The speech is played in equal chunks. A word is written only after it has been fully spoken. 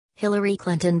Hillary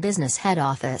Clinton Business Head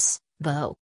Office,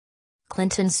 BO.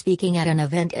 Clinton speaking at an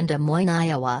event in Des Moines,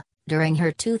 Iowa, during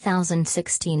her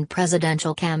 2016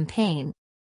 presidential campaign.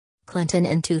 Clinton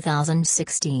in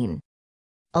 2016.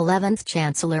 11th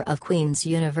Chancellor of Queen's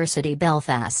University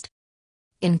Belfast.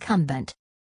 Incumbent.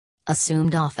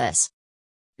 Assumed office.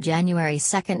 January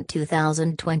 2,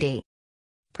 2020.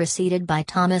 Preceded by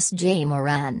Thomas J.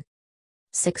 Moran.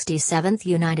 67th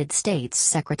United States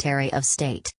Secretary of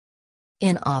State.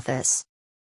 In office.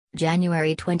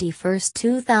 January 21,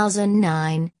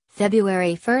 2009,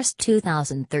 February 1,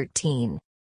 2013.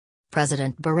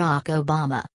 President Barack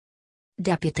Obama.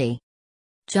 Deputy.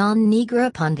 John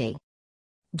Negroponte.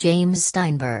 James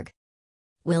Steinberg.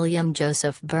 William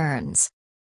Joseph Burns.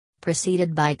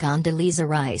 Preceded by Condoleezza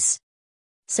Rice.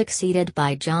 Succeeded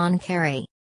by John Kerry.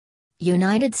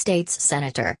 United States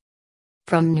Senator.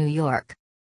 From New York.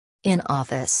 In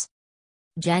office.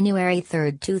 January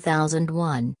 3,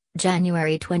 2001,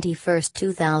 January 21,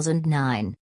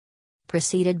 2009.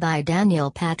 Preceded by Daniel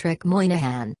Patrick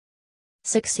Moynihan.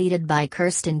 Succeeded by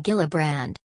Kirsten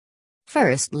Gillibrand.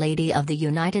 First Lady of the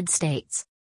United States.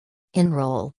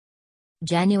 Enroll.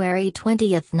 January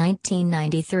 20,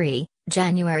 1993,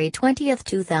 January 20,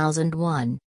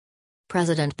 2001.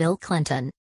 President Bill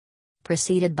Clinton.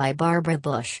 Preceded by Barbara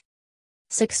Bush.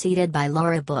 Succeeded by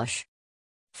Laura Bush.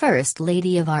 First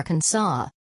Lady of Arkansas.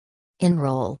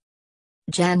 Enroll.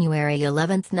 January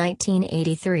 11,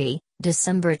 1983,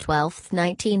 December 12,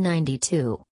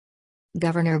 1992.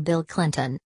 Governor Bill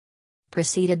Clinton.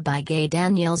 Preceded by Gay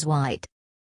Daniels White.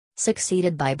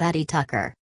 Succeeded by Betty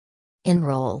Tucker.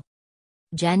 Enroll.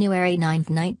 January 9,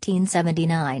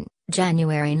 1979,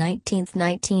 January 19,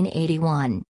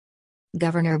 1981.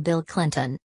 Governor Bill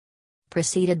Clinton.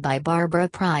 Preceded by Barbara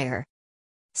Pryor.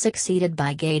 Succeeded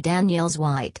by Gay Daniels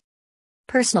White.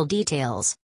 Personal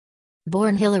details.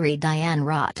 Born Hillary Diane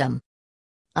Rodham.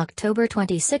 October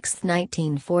 26,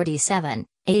 1947,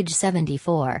 age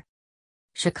 74.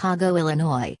 Chicago,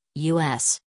 Illinois,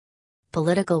 U.S.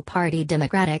 Political Party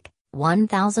Democratic,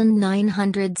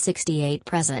 1968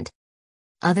 present.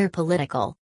 Other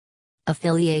political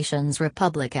affiliations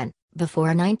Republican,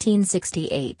 before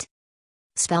 1968.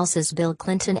 Spouses Bill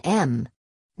Clinton M.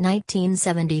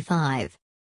 1975.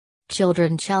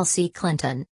 Children Chelsea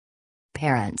Clinton.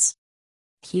 Parents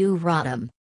Hugh Rodham.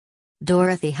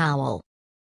 Dorothy Howell.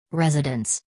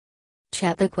 Residence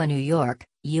Chappaqua, New York,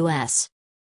 U.S.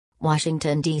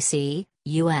 Washington, D.C.,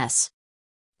 U.S.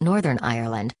 Northern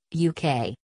Ireland,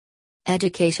 UK.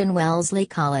 Education Wellesley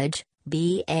College,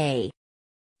 B.A.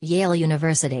 Yale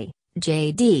University,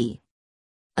 J.D.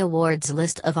 Awards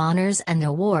List of honors and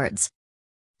awards.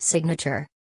 Signature.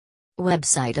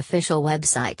 Website Official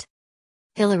website.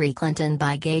 Hillary Clinton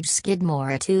by Gage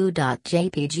Skidmore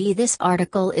 2.jpg. This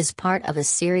article is part of a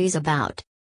series about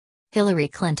Hillary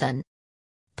Clinton.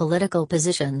 Political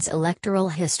positions. Electoral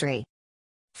history.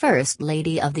 First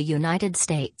Lady of the United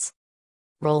States.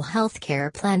 Role.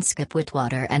 Healthcare plan.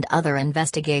 Skipwithwater and other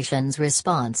investigations.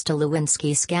 Response to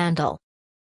Lewinsky scandal.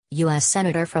 U.S.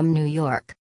 Senator from New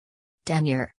York.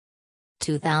 Tenure.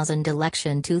 2000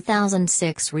 election.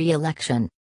 2006 re-election.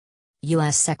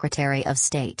 U.S. Secretary of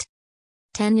State.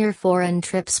 Tenure. Foreign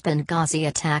trips. Benghazi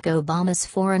attack. Obama's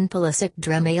foreign policy.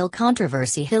 Dremail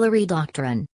controversy. Hillary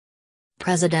doctrine.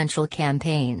 Presidential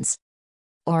campaigns.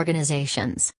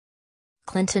 Organizations.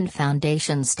 Clinton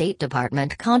Foundation. State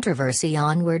Department controversy.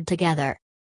 Onward Together.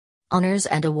 Honors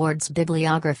and awards.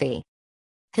 Bibliography.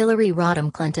 Hillary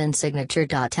Rodham Clinton signature.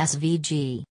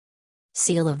 SVG.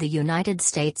 Seal of the United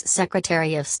States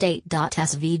Secretary of State.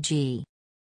 SVG.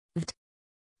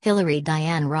 Hillary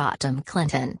Diane Rodham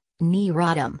Clinton, née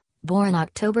Rodham, born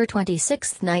October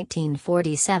 26,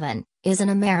 1947, is an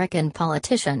American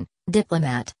politician,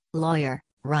 diplomat, lawyer,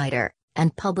 writer,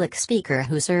 and public speaker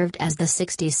who served as the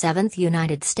 67th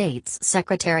United States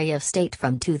Secretary of State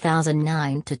from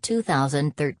 2009 to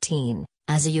 2013,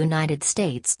 as a United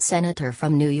States Senator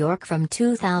from New York from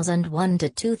 2001 to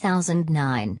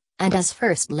 2009, and as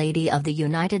First Lady of the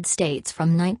United States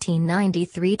from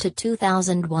 1993 to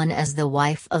 2001 as the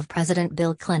wife of President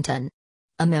Bill Clinton.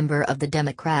 A member of the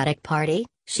Democratic Party,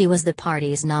 she was the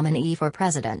party's nominee for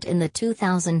president in the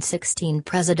 2016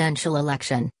 presidential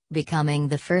election, becoming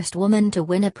the first woman to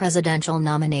win a presidential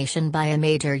nomination by a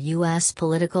major U.S.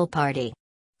 political party.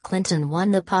 Clinton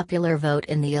won the popular vote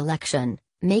in the election,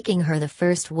 making her the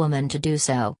first woman to do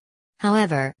so.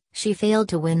 However, she failed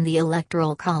to win the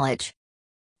Electoral College.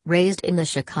 Raised in the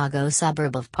Chicago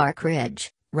suburb of Park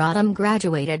Ridge, Rodham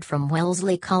graduated from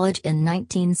Wellesley College in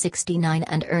 1969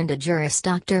 and earned a Juris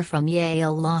Doctor from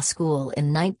Yale Law School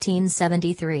in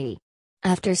 1973.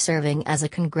 After serving as a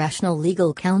congressional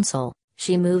legal counsel,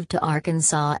 She moved to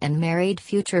Arkansas and married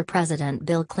future President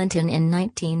Bill Clinton in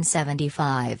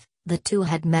 1975. The two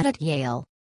had met at Yale.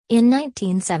 In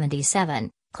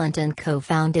 1977, Clinton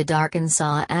co-founded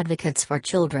Arkansas Advocates for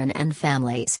Children and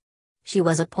Families. She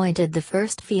was appointed the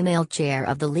first female chair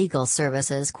of the Legal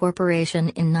Services Corporation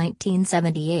in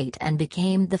 1978 and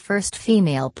became the first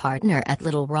female partner at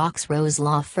Little Rock's Rose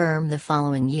Law Firm the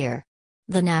following year.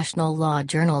 The National Law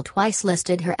Journal twice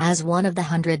listed her as one of the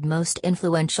 100 most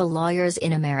influential lawyers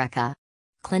in America.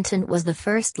 Clinton was the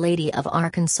First Lady of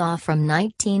Arkansas from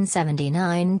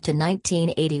 1979 to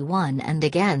 1981 and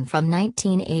again from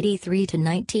 1983 to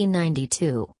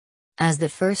 1992. As the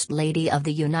First Lady of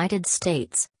the United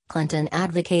States, Clinton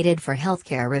advocated for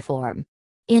healthcare reform.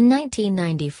 In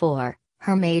 1994,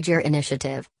 her major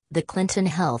initiative, the Clinton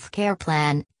Health Care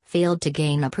Plan, failed to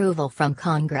gain approval from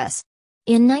Congress.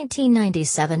 In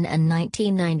 1997 and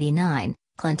 1999,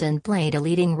 Clinton played a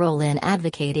leading role in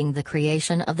advocating the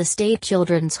creation of the State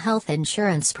Children's Health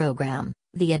Insurance Program,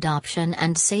 the Adoption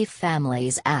and Safe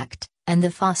Families Act, and the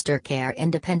Foster Care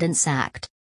Independence Act.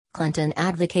 Clinton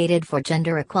advocated for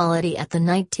gender equality at the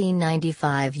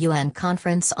 1995 UN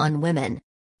Conference on Women.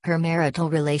 Her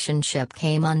marital relationship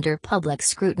came under public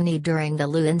scrutiny during the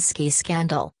Lewinsky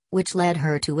scandal, which led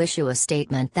her to issue a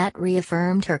statement that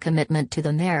reaffirmed her commitment to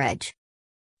the marriage.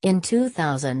 In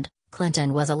 2000,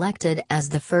 Clinton was elected as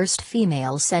the first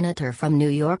female senator from New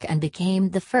York and became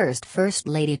the first First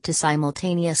Lady to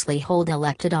simultaneously hold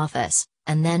elected office,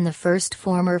 and then the first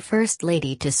former First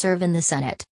Lady to serve in the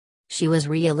Senate. She was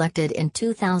re-elected in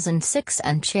 2006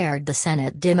 and chaired the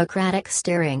Senate Democratic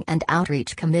Steering and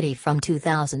Outreach Committee from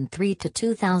 2003 to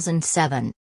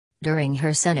 2007. During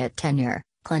her Senate tenure,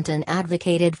 Clinton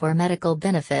advocated for medical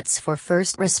benefits for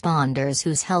first responders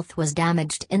whose health was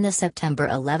damaged in the September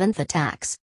 11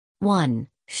 attacks. 1.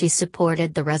 She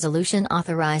supported the resolution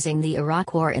authorizing the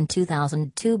Iraq War in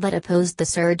 2002 but opposed the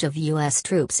surge of U.S.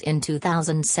 troops in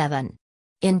 2007.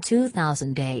 In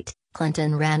 2008,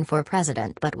 Clinton ran for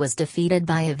president but was defeated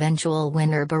by eventual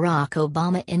winner Barack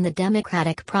Obama in the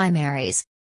Democratic primaries.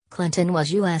 Clinton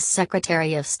was U.S.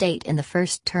 Secretary of State in the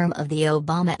first term of the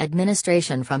Obama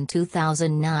administration from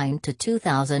 2009 to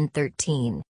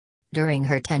 2013. During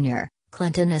her tenure,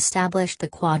 Clinton established the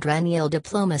Quadrennial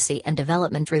Diplomacy and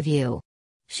Development Review.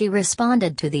 She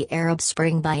responded to the Arab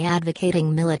Spring by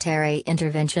advocating military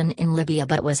intervention in Libya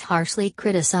but was harshly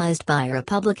criticized by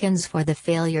Republicans for the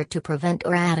failure to prevent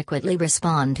or adequately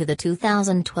respond to the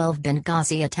 2012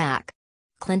 Benghazi attack.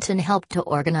 Clinton helped to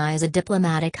organize a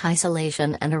diplomatic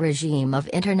isolation and a regime of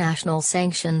international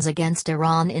sanctions against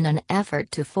Iran in an effort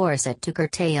to force it to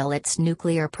curtail its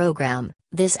nuclear program.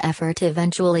 This effort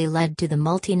eventually led to the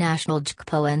multinational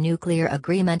JCPOA nuclear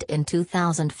agreement in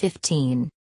 2015.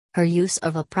 Her use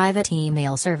of a private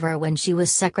email server when she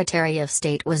was Secretary of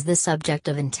State was the subject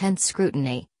of intense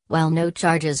scrutiny. While no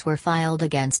charges were filed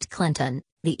against Clinton,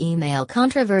 the email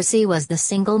controversy was the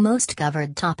single most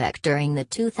covered topic during the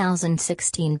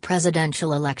 2016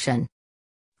 presidential election.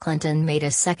 Clinton made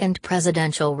a second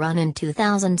presidential run in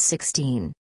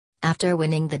 2016. After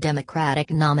winning the Democratic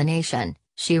nomination,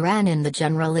 she ran in the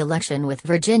general election with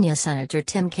Virginia Senator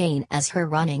Tim Kaine as her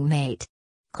running mate.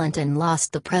 Clinton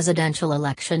lost the presidential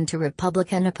election to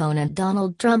Republican opponent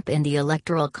Donald Trump in the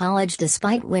Electoral College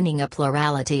despite winning a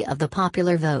plurality of the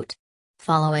popular vote.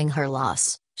 Following her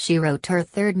loss, she wrote her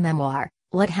third memoir,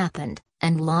 What Happened,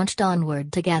 and launched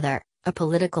Onward Together, a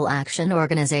political action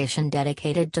organization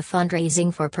dedicated to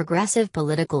fundraising for progressive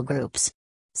political groups.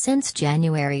 Since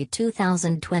January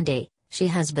 2020, she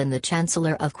has been the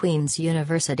Chancellor of Queen's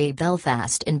University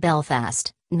Belfast in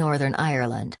Belfast, Northern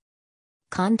Ireland.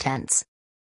 Contents: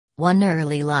 1.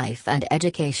 Early life and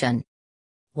education.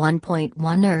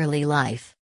 1.1 Early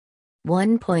life.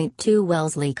 1.2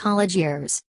 Wellesley College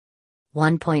years.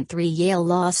 1.3 Yale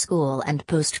Law School and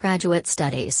postgraduate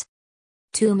studies.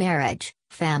 2. Marriage,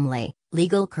 family,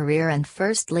 legal career and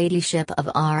First Ladyship of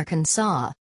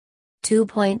Arkansas.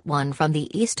 2.1 From the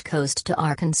East Coast to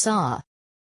Arkansas.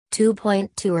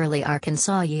 2.2 Early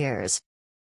Arkansas years.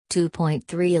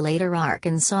 2.3 Later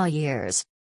Arkansas years.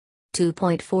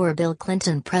 2.4 Bill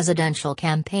Clinton presidential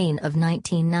campaign of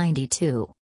 1992.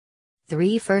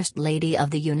 3 First Lady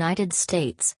of the United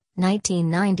States,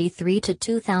 1993 to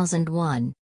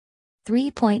 2001.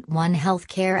 3.1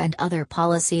 Healthcare and other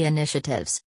policy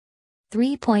initiatives.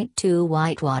 3.2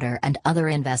 Whitewater and other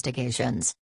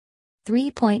investigations.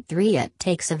 3.3 It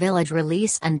Takes a Village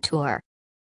release and tour.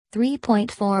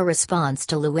 3.4 Response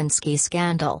to Lewinsky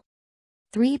scandal.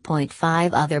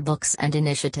 3.5 Other books and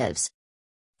initiatives.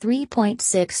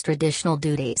 3.6 Traditional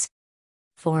duties.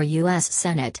 4 U.S.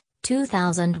 Senate,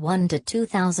 2001 to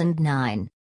 2009.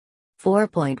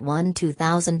 4.1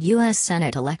 2000 U.S.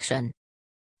 Senate election.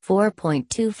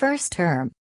 4.2 first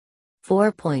term.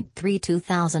 4.3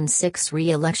 2006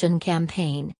 re-election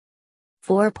campaign.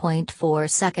 4.4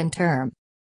 second term.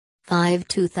 5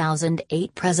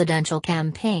 2008 presidential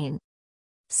campaign.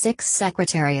 6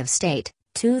 Secretary of State,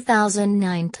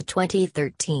 2009 to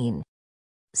 2013.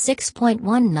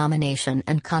 6.1 nomination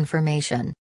and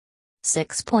confirmation.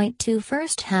 6.2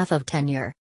 first half of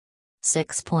tenure.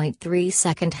 6.3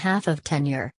 second half of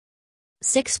tenure.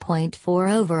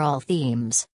 6.4 overall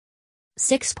themes.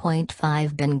 6.5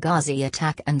 Benghazi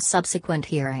attack and subsequent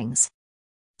hearings.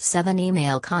 7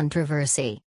 email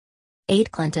controversy. 8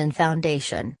 Clinton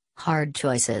Foundation, hard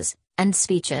choices, and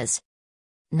speeches.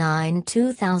 9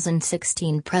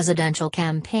 2016 presidential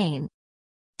campaign.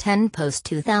 10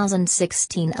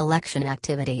 post-2016 election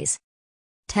activities.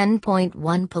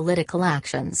 10.1 political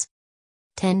actions.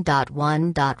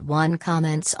 10.1.1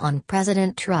 comments on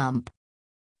President Trump.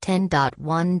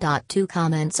 10.1.2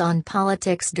 comments on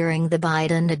politics during the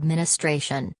Biden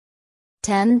administration.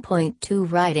 10.2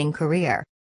 writing career.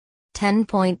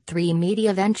 10.3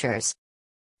 media ventures.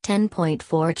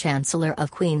 10.4 Chancellor of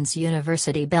Queen's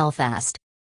University Belfast.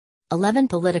 11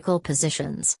 political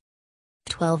positions.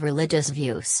 12 religious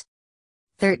views.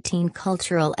 13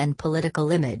 cultural and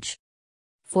political image.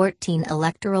 14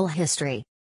 electoral history.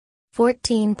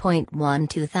 14.1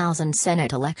 2000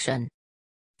 Senate election.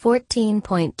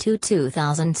 14.2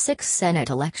 2006 Senate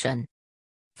election.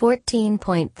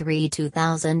 14.3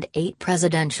 2008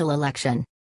 presidential election.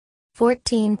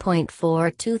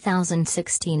 14.4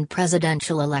 2016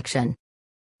 presidential election.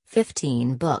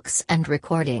 15 books and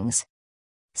recordings.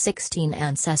 16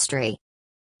 ancestry.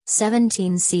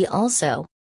 17 see also.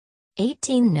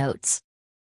 18 notes.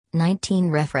 19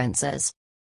 references.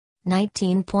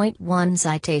 19.1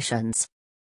 citations.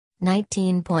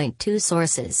 19.2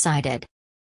 sources cited.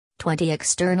 20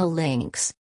 external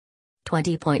links.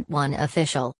 20.1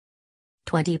 official.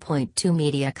 20.2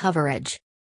 media coverage.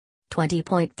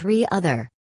 20.3 other.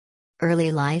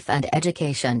 Early life and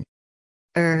education.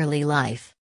 Early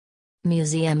life.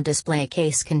 Museum display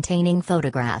case containing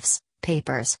photographs,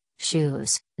 papers,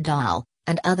 shoes, doll,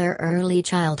 and other early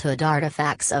childhood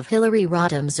artifacts of Hillary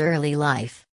Rodham's early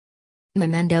life.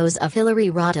 Mementos of Hillary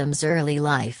Rodham's early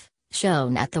life,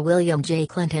 shown at the William J.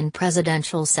 Clinton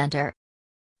Presidential Center.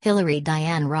 Hillary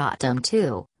Diane Rodham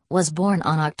II, was born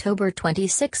on October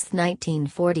 26,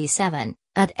 1947,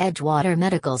 at Edgewater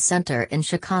Medical Center in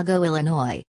Chicago,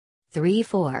 Illinois.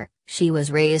 3-4, she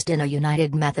was raised in a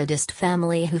United Methodist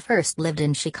family who first lived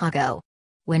in Chicago.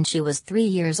 When she was 3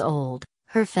 years old,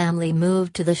 her family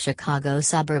moved to the Chicago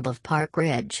suburb of Park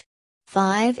Ridge.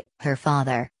 5, her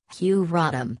father, Hugh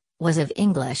Rodham, was of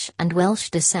English and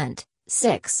Welsh descent.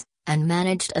 6, and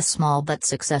managed a small but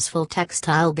successful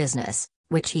textile business,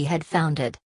 which he had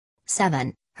founded.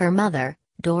 7, her mother,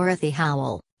 Dorothy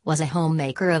Howell, was a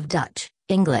homemaker of Dutch,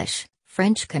 English,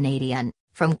 French Canadian,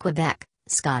 from Quebec,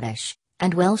 Scottish,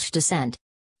 and Welsh descent.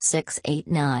 6, 8,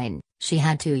 9, she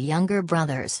had 2 younger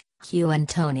brothers, Hugh and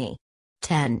Tony.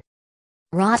 10.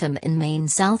 Rodham in Maine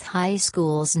South High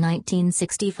School's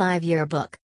 1965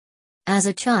 yearbook. As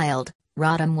a child,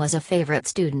 Rodham was a favorite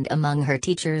student among her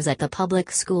teachers at the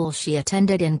public school she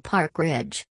attended in Park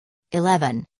Ridge.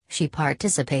 11. She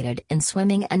participated in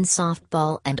swimming and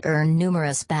softball and earned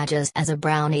numerous badges as a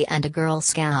Brownie and a Girl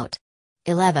Scout.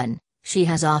 11. She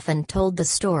has often told the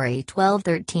story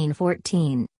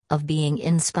 12-13-14, of being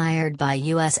inspired by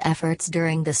U.S. efforts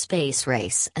during the space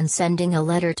race and sending a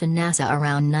letter to NASA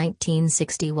around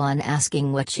 1961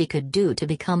 asking what she could do to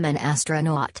become an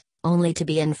astronaut, only to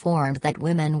be informed that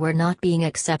women were not being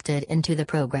accepted into the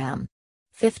program.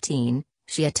 15.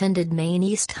 She attended Maine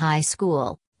East High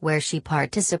School, where she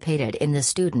participated in the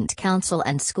Student Council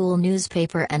and school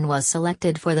newspaper and was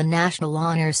selected for the National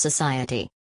Honor Society.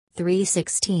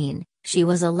 316, she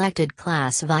was elected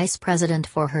class vice president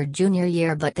for her junior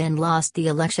year but then lost the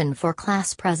election for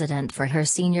class president for her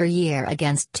senior year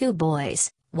against 2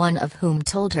 boys, one of whom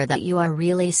told her that you are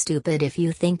really stupid if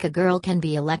you think a girl can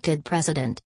be elected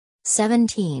president.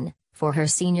 17, for her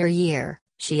senior year,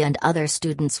 she and other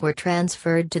students were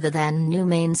transferred to the then new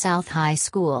Maine South High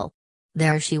School.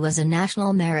 There she was a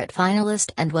national merit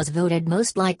finalist and was voted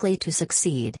most likely to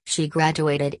succeed. She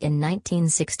graduated in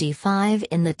 1965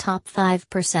 in the top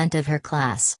 5% of her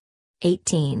class.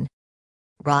 18.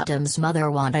 Rodham's mother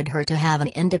wanted her to have an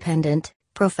independent,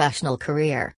 professional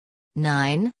career.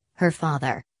 9. Her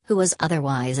father, who was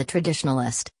otherwise a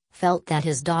traditionalist, felt that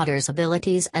his daughter's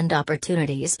abilities and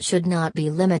opportunities should not be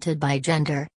limited by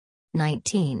gender.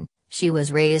 19. She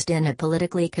was raised in a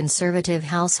politically conservative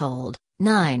household.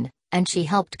 9. and she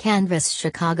helped canvass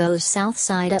Chicago's South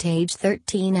Side at age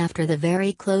 13 after the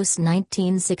very close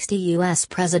 1960 U.S.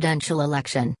 presidential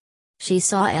election. She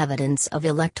saw evidence of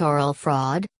electoral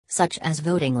fraud, such as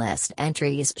voting list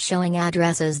entries showing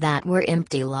addresses that were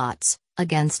empty lots,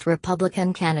 against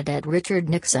Republican candidate Richard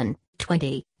Nixon,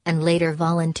 20, and later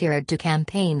volunteered to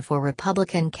campaign for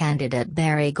Republican candidate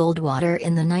Barry Goldwater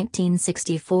in the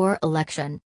 1964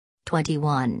 election.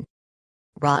 21.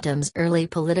 Rodham's early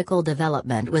political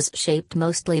development was shaped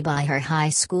mostly by her high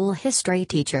school history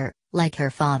teacher, like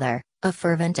her father, a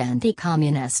fervent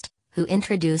anti-communist, who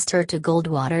introduced her to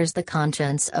Goldwater's The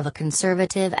Conscience of a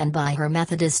Conservative, and by her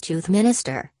Methodist youth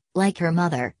minister, like her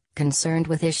mother, concerned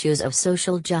with issues of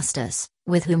social justice,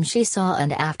 with whom she saw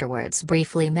and afterwards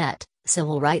briefly met,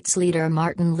 civil rights leader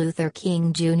Martin Luther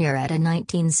King Jr. at a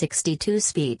 1962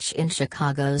 speech in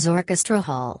Chicago's Orchestra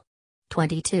Hall.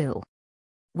 22.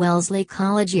 Wellesley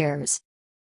College years.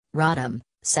 Rodham,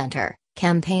 Center,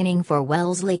 campaigning for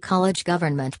Wellesley College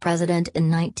government president in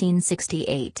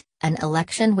 1968, an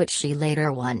election which she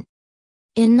later won.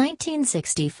 In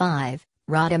 1965,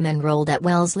 Rodham enrolled at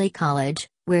Wellesley College,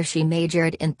 where she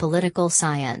majored in political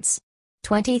science.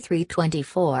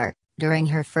 23-24, during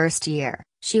her first year,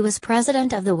 she was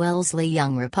president of the Wellesley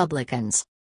Young Republicans.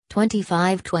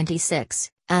 25-26,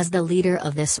 as the leader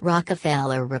of this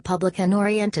Rockefeller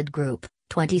Republican-oriented group.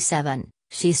 27,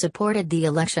 she supported the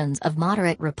elections of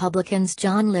moderate Republicans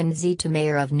John Lindsay to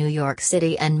mayor of New York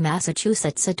City and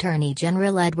Massachusetts Attorney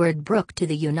General Edward Brooke to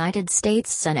the United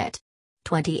States Senate.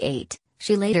 28,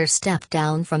 she later stepped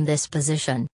down from this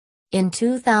position. In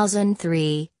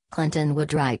 2003, Clinton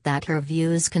would write that her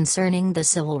views concerning the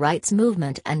civil rights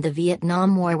movement and the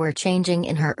Vietnam War were changing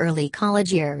in her early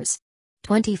college years.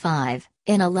 25,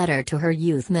 in a letter to her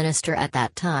youth minister at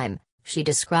that time, she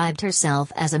described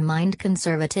herself as a mind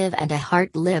conservative and a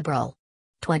heart liberal.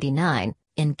 29,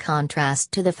 in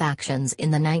contrast to the factions in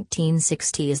the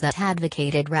 1960s that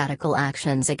advocated radical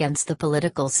actions against the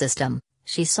political system,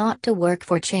 she sought to work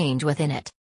for change within it.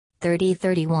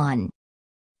 30-31.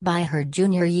 By her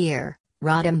junior year,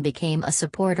 Rodham became a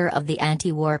supporter of the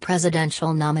anti-war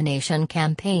presidential nomination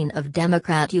campaign of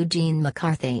Democrat Eugene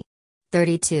McCarthy.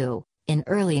 32. In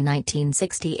early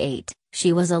 1968,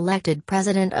 she was elected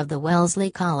president of the Wellesley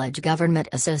College Government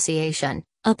Association,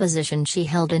 a position she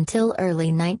held until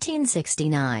early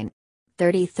 1969.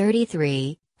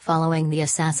 30-33, following the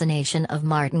assassination of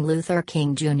Martin Luther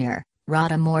King Jr.,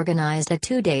 Rodham organized a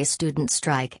two-day student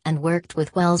strike and worked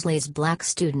with Wellesley's black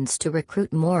students to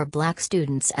recruit more black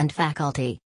students and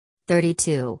faculty.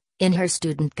 32. In her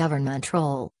student government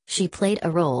role, she played a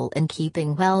role in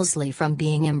keeping Wellesley from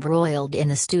being embroiled in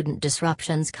the student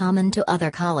disruptions common to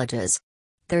other colleges.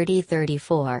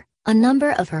 30-34, a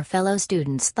number of her fellow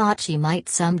students thought she might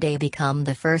someday become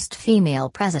the first female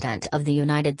president of the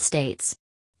United States.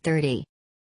 30.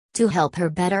 To help her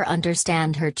better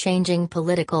understand her changing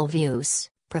political views,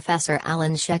 Professor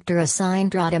Alan Schechter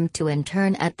assigned Rodham to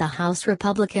intern at the House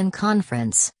Republican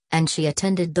Conference, and she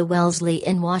attended the Wellesley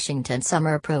in Washington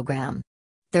summer program.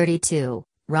 32.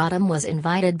 Rodham was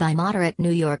invited by moderate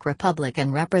New York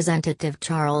Republican Representative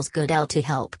Charles Goodell to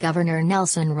help Governor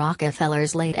Nelson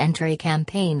Rockefeller's late-entry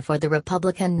campaign for the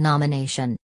Republican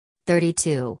nomination.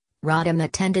 32. Rodham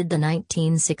attended the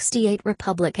 1968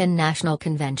 Republican National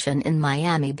Convention in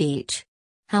Miami Beach.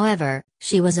 However,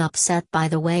 she was upset by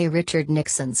the way Richard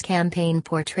Nixon's campaign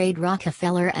portrayed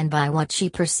Rockefeller and by what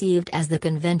she perceived as the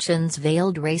convention's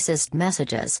veiled racist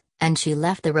messages, and she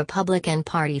left the Republican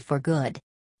Party for good.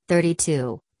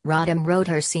 32. Rodham wrote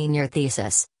her senior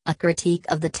thesis, a critique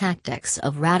of the tactics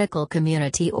of radical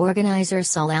community organizer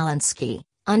Saul Alinsky,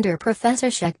 under Professor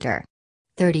Schechter.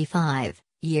 35.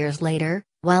 Years later,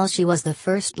 while she was the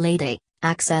First Lady,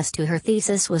 access to her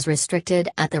thesis was restricted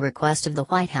at the request of the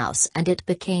White House and it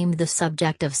became the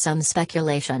subject of some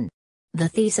speculation. The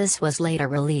thesis was later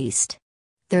released.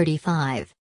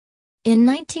 35. In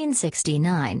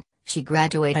 1969, she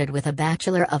graduated with a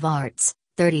Bachelor of Arts,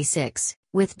 36,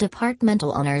 with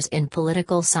departmental honors in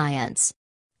political science.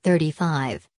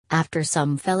 35. After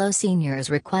some fellow seniors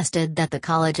requested that the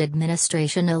college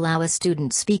administration allow a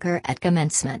student speaker at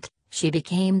commencement, she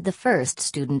became the first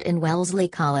student in Wellesley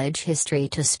College history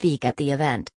to speak at the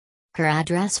event. Her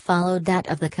address followed that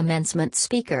of the commencement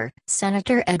speaker,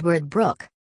 Senator Edward Brooke.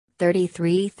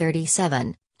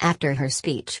 33-37, after her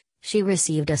speech, she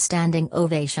received a standing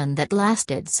ovation that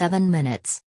lasted 7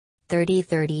 minutes.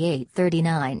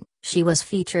 30-38-39, she was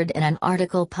featured in an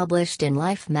article published in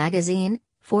Life magazine,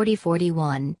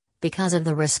 40-41, because of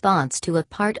the response to a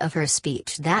part of her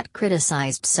speech that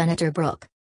criticized Senator Brooke.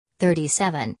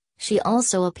 37. She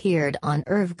also appeared on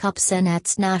Irv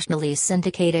Kupsenet's nationally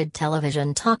syndicated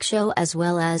television talk show as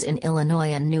well as in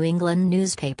Illinois and New England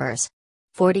newspapers.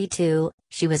 42,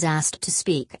 she was asked to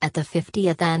speak at the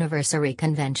 50th anniversary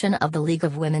convention of the League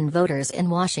of Women Voters in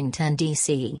Washington,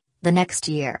 D.C., the next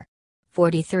year.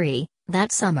 43,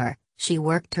 that summer, she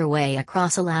worked her way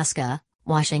across Alaska,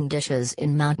 washing dishes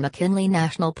in Mount McKinley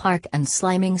National Park and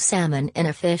sliming salmon in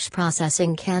a fish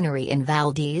processing cannery in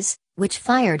Valdez, which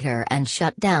fired her and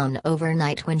shut down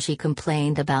overnight when she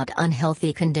complained about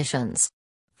unhealthy conditions.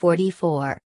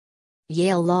 44.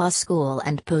 Yale Law School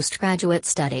and Postgraduate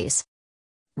Studies.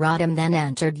 Rodham then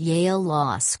entered Yale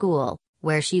Law School,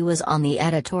 where she was on the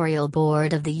editorial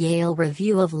board of the Yale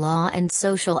Review of Law and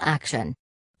Social Action.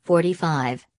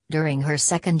 45. During her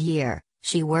second year,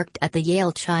 she worked at the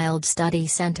Yale Child Study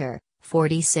Center.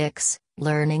 46.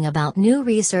 Learning about new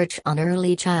research on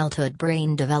early childhood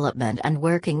brain development and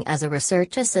working as a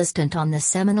research assistant on the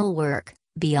seminal work,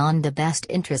 Beyond the Best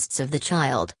Interests of the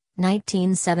Child,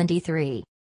 1973.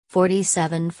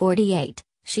 47-48,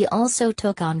 she also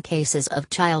took on cases of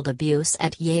child abuse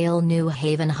at Yale New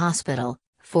Haven Hospital.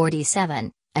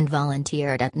 47, and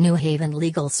volunteered at New Haven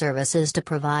Legal Services to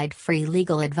provide free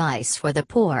legal advice for the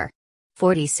poor.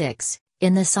 46,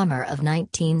 in the summer of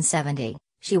 1970.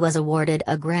 She was awarded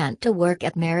a grant to work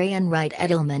at Marian Wright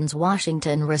Edelman's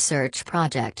Washington Research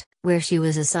Project, where she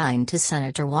was assigned to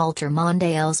Senator Walter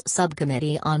Mondale's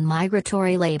Subcommittee on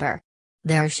Migratory Labor.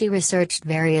 There she researched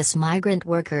various migrant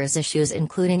workers' issues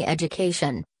including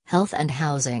education, health and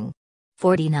housing.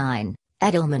 49.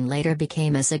 Edelman later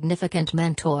became a significant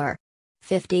mentor.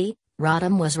 50.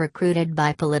 Rodham was recruited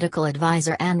by political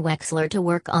advisor Ann Wexler to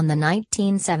work on the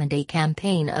 1970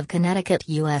 campaign of Connecticut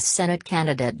U.S. Senate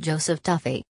candidate Joseph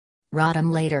Duffy.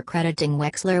 Rodham later crediting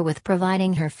Wexler with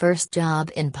providing her first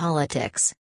job in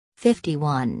politics.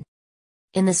 51.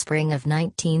 In the spring of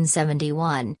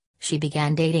 1971, she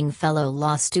began dating fellow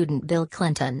law student Bill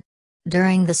Clinton.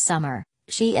 During the summer,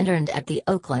 she interned at the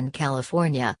Oakland,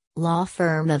 California, law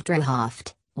firm of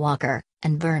Dreyhoft, Walker,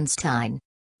 and Bernstein.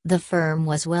 The firm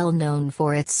was well known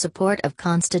for its support of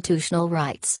constitutional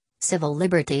rights, civil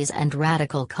liberties and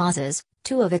radical causes.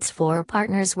 2 of its 4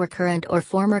 partners were current or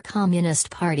former Communist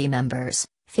Party members.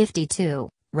 52.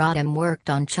 Rodham worked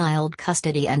on child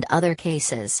custody and other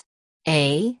cases.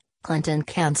 Clinton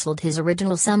cancelled his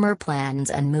original summer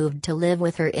plans and moved to live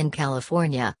with her in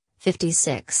California.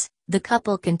 56. The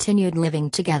couple continued living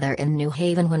together in New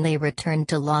Haven when they returned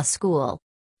to law school.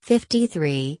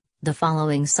 53. The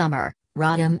following summer,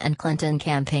 Rodham and Clinton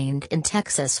campaigned in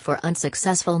Texas for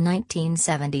unsuccessful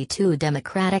 1972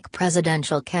 Democratic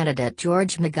presidential candidate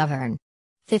George McGovern.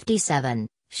 57.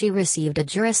 She received a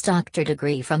Juris Doctor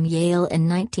degree from Yale in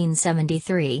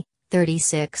 1973.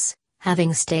 36.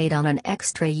 Having stayed on an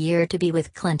extra year to be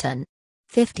with Clinton.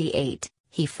 58.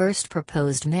 He first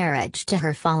proposed marriage to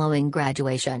her following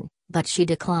graduation, but she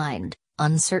declined,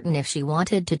 uncertain if she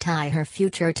wanted to tie her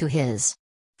future to his.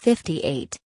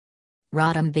 58.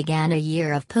 Rodham began a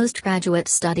year of postgraduate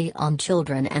study on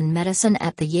children and medicine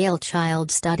at the Yale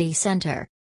Child Study Center.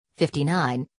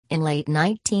 59. In late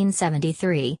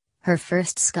 1973, her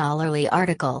first scholarly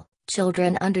article,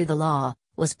 Children Under the Law,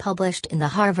 was published in the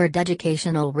Harvard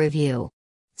Educational Review.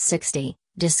 60.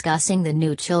 Discussing the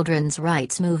new children's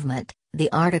rights movement, the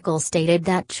article stated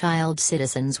that child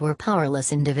citizens were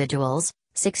powerless individuals.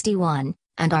 61.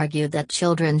 And argued that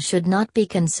children should not be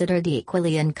considered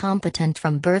equally incompetent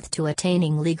from birth to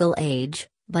attaining legal age,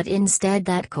 but instead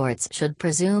that courts should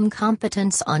presume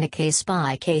competence on a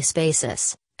case-by-case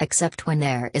basis, except when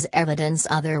there is evidence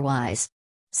otherwise.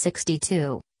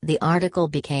 62. The article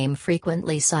became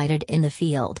frequently cited in the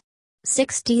field.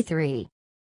 63.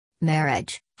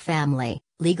 Marriage, family,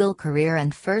 legal career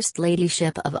and first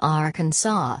ladyship of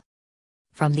Arkansas.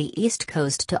 From the East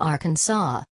Coast to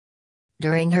Arkansas.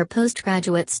 During her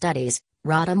postgraduate studies,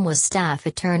 Rodham was staff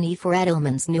attorney for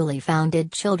Edelman's newly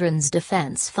founded Children's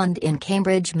Defense Fund in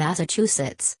Cambridge,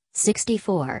 Massachusetts.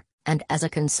 64, and as a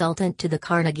consultant to the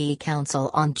Carnegie Council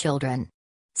on Children.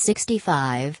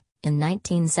 65, in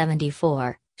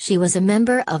 1974, she was a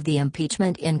member of the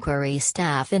impeachment inquiry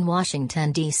staff in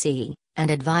Washington, D.C.,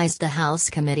 and advised the House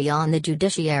Committee on the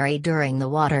Judiciary during the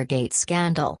Watergate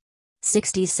scandal.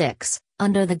 66,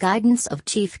 under the guidance of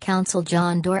Chief Counsel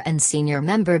John Doerr and senior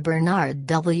member Bernard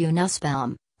W.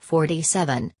 Nussbaum.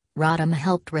 47, Rodham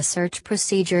helped research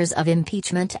procedures of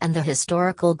impeachment and the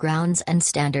historical grounds and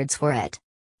standards for it.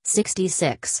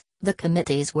 66, the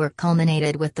committee's work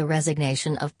culminated with the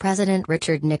resignation of President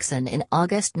Richard Nixon in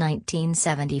August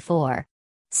 1974.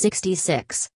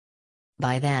 66.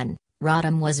 By then,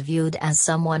 Rodham was viewed as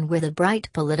someone with a bright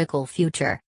political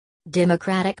future.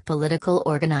 Democratic political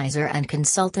organizer and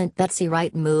consultant Betsy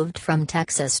Wright moved from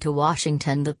Texas to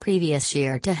Washington the previous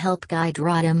year to help guide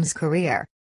Rodham's career.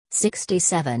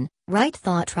 67. Wright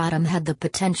thought Rodham had the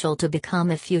potential to become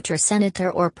a future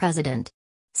senator or president.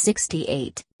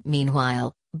 68.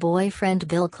 Meanwhile, boyfriend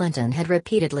Bill Clinton had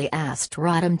repeatedly asked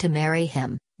Rodham to marry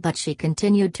him, but she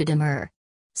continued to demur.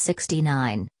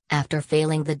 69. After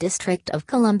failing the District of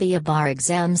Columbia Bar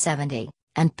Exam 70,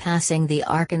 and passing the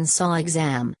Arkansas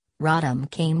exam, Rodham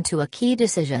came to a key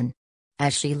decision.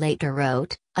 As she later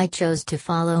wrote, "I chose to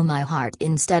follow my heart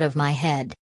instead of my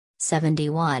head."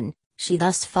 71. She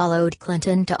thus followed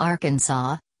Clinton to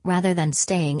Arkansas, rather than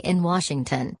staying in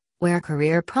Washington, where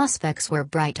career prospects were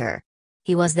brighter.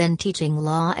 He was then teaching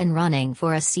law and running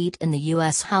for a seat in the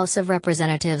U.S. House of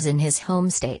Representatives in his home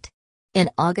state.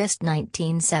 In August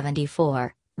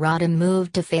 1974, Rodham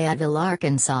moved to Fayetteville,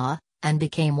 Arkansas, and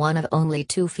became one of only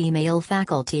 2 female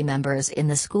faculty members in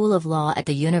the School of Law at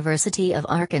the University of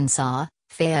Arkansas,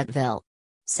 Fayetteville.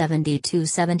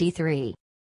 72-73.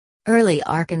 Early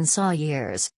Arkansas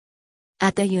years.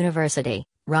 At the university,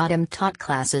 Rodham taught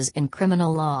classes in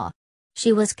criminal law.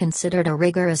 She was considered a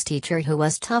rigorous teacher who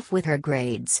was tough with her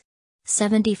grades.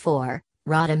 74.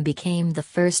 Rodham became the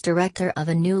first director of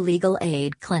a new legal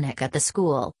aid clinic at the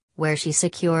school, where she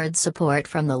secured support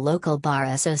from the local bar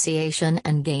association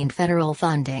and gained federal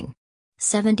funding.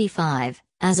 75.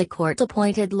 As a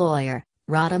court-appointed lawyer,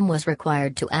 Rodham was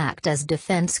required to act as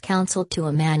defense counsel to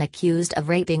a man accused of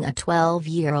raping a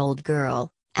 12-year-old girl.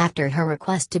 After her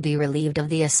request to be relieved of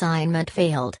the assignment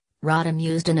failed, Rodham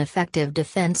used an effective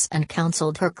defense and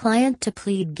counseled her client to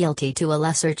plead guilty to a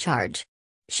lesser charge.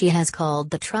 She has called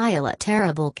the trial a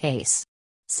terrible case.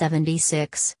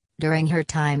 76. During her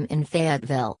time in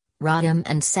Fayetteville, Rodham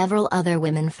and several other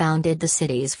women founded the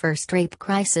city's first rape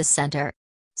crisis center.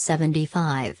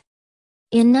 75.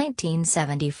 In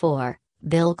 1974,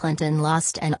 Bill Clinton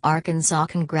lost an Arkansas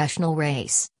congressional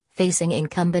race, facing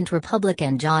incumbent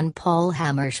Republican John Paul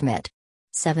Hammerschmidt.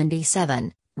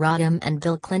 77. Rodham and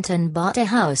Bill Clinton bought a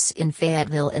house in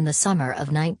Fayetteville in the summer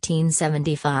of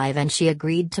 1975 and she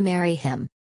agreed to marry him.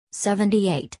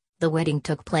 78. The wedding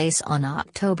took place on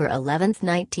October 11,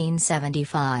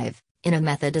 1975, in a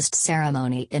Methodist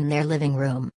ceremony in their living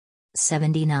room.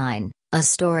 79. A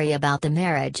story about the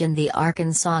marriage in the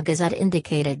Arkansas Gazette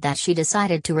indicated that she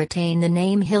decided to retain the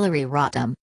name Hillary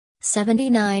Rodham.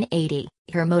 79-80.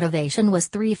 Her motivation was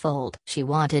threefold. She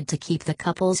wanted to keep the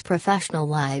couple's professional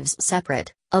lives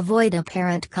separate, avoid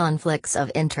apparent conflicts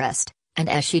of interest, and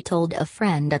as she told a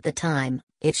friend at the time,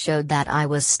 "It showed that I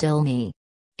was still me."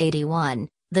 81.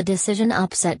 The decision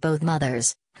upset both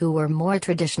mothers, who were more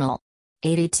traditional.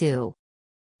 82.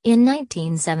 In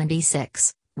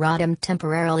 1976, Rodham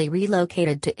temporarily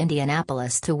relocated to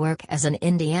Indianapolis to work as an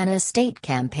Indiana state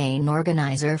campaign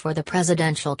organizer for the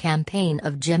presidential campaign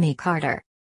of Jimmy Carter.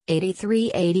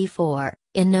 83-84.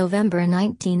 In November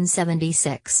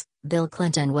 1976, Bill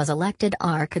Clinton was elected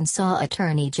Arkansas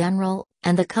Attorney General,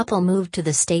 and the couple moved to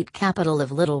the state capital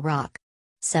of Little Rock.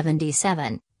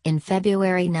 77. In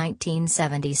February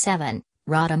 1977,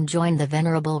 Rodham joined the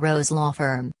Venerable Rose Law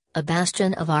Firm, a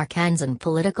bastion of Arkansan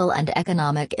political and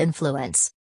economic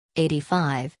influence.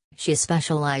 85. She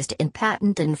specialized in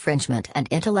patent infringement and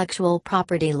intellectual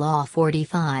property law.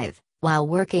 45. While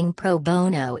working pro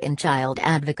bono in child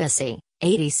advocacy.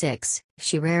 86.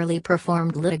 She rarely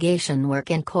performed litigation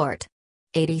work in court.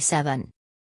 87.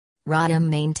 Rodham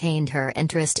maintained her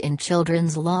interest in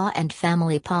children's law and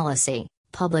family policy,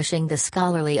 publishing the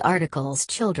scholarly articles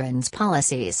Children's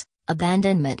Policies,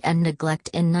 Abandonment and Neglect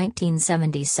in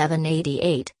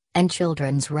 1977-88, and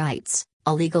Children's Rights,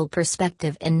 A Legal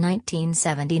Perspective in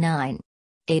 1979.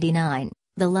 89.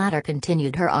 The latter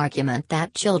continued her argument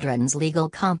that children's legal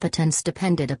competence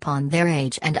depended upon their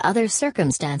age and other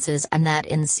circumstances and that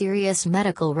in serious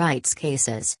medical rights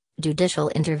cases, judicial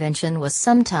intervention was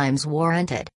sometimes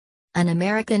warranted. An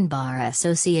American Bar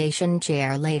Association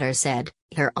chair later said,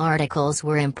 her articles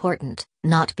were important,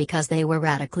 not because they were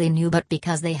radically new but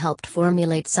because they helped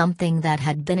formulate something that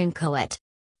had been inchoate.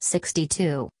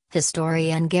 62.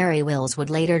 Historian Gary Wills would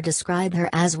later describe her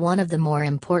as one of the more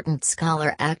important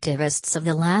scholar activists of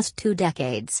the last 2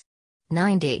 decades.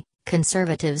 90.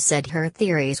 Conservatives said her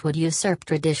theories would usurp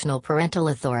traditional parental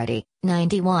authority.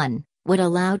 91. Would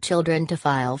allow children to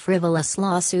file frivolous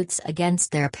lawsuits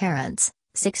against their parents.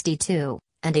 62.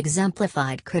 And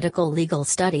exemplified critical legal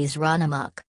studies run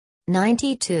amok.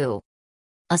 92.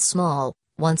 A small,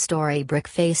 one-story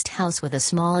brick-faced house with a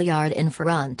small yard in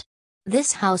front.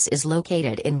 This house is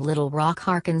located in Little Rock,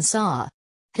 Arkansas.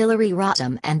 Hillary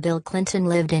Rodham and Bill Clinton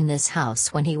lived in this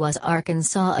house when he was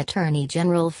Arkansas Attorney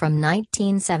General from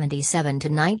 1977 to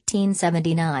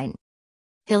 1979.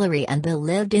 Hillary and Bill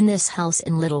lived in this house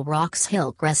in Little Rock's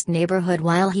Hillcrest neighborhood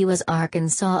while he was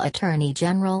Arkansas Attorney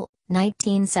General,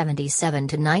 1977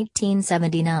 to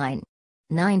 1979.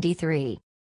 93.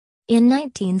 In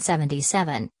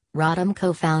 1977, Rodham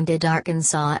co-founded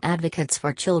Arkansas Advocates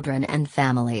for Children and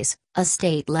Families, a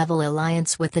state-level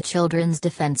alliance with the Children's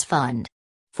Defense Fund.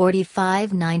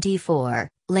 4594.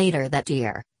 Later that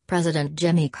year, President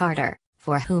Jimmy Carter,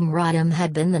 for whom Rodham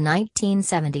had been the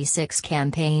 1976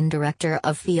 campaign director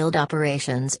of field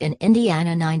operations in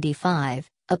Indiana 95,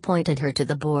 appointed her to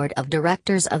the board of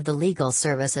directors of the Legal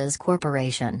Services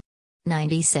Corporation.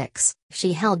 96.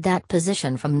 She held that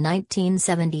position from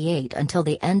 1978 until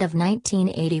the end of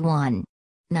 1981.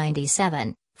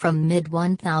 97. From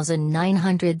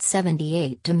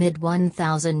mid-1978 to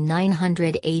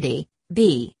mid-1980,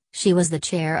 she was the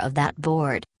chair of that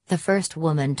board, the first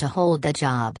woman to hold the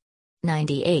job.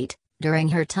 98. During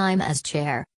her time as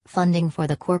chair, funding for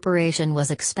the corporation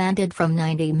was expanded from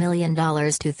 $90 million to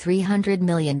 $300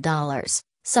 million.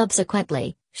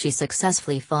 Subsequently, she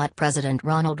successfully fought President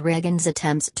Ronald Reagan's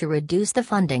attempts to reduce the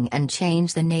funding and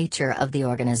change the nature of the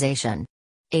organization.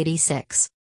 86.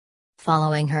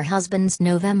 Following her husband's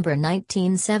November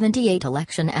 1978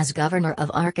 election as governor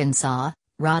of Arkansas,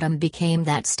 Rodham became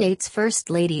that state's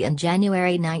first lady in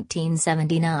January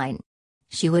 1979.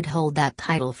 She would hold that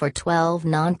title for 12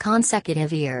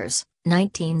 non-consecutive years,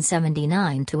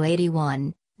 1979 to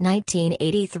 81,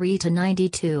 1983 to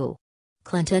 92.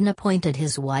 Clinton appointed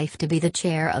his wife to be the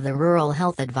chair of the Rural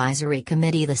Health Advisory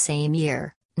Committee the same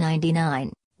year,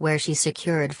 99, where she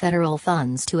secured federal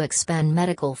funds to expand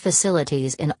medical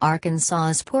facilities in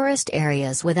Arkansas's poorest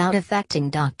areas without affecting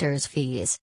doctors'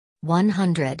 fees.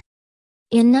 100.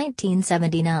 In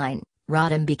 1979,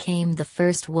 Rodham became the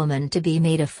first woman to be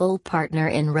made a full partner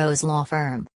in Rose Law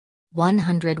Firm.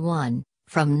 101.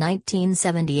 From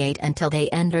 1978 until they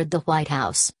entered the White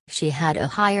House, she had a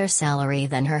higher salary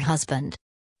than her husband.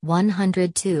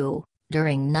 102.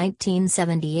 During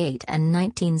 1978 and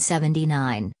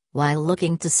 1979, while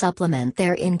looking to supplement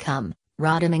their income,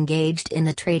 Rodham engaged in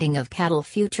the trading of cattle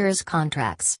futures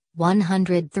contracts.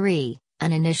 103.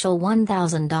 An initial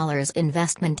 $1,000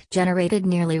 investment generated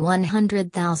nearly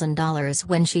 $100,000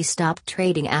 when she stopped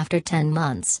trading after 10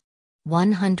 months.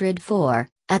 104.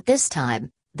 At this time,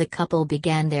 the couple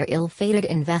began their ill-fated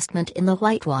investment in the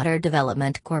Whitewater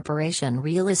Development Corporation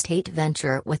real estate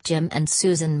venture with Jim and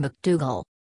Susan McDougal.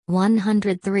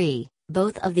 103.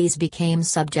 Both of these became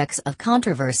subjects of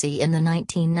controversy in the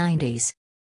 1990s.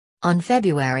 On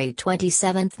February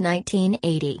 27,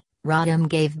 1980, Rodham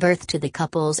gave birth to the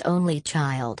couple's only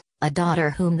child, a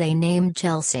daughter whom they named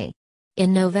Chelsea.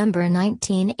 In November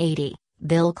 1980,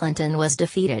 Bill Clinton was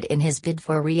defeated in his bid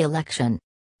for re-election.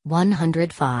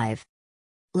 105.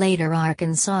 Later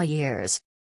Arkansas years.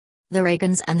 The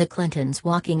Reagans and the Clintons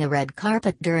walking a red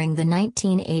carpet during the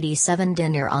 1987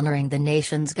 dinner honoring the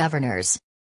nation's governors.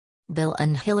 Bill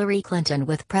and Hillary Clinton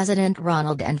with President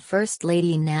Ronald and First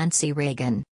Lady Nancy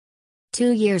Reagan.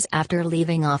 2 years after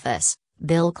leaving office,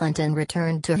 Bill Clinton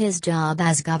returned to his job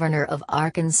as governor of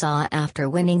Arkansas after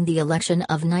winning the election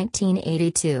of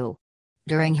 1982.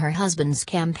 During her husband's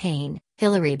campaign,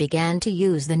 Hillary began to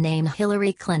use the name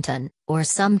Hillary Clinton, or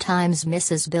sometimes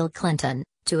Mrs. Bill Clinton,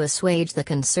 to assuage the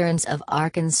concerns of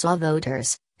Arkansas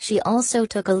voters. She also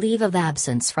took a leave of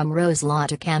absence from Rose Law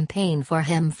to campaign for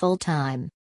him full-time.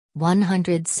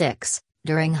 106.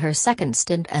 During her second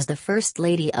stint as the First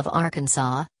Lady of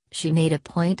Arkansas, she made a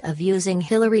point of using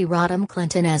Hillary Rodham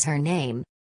Clinton as her name.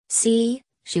 She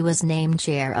was named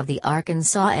chair of the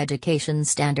Arkansas Education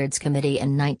Standards Committee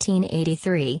in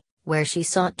 1983, where she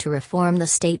sought to reform the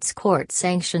state's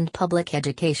court-sanctioned public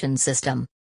education system.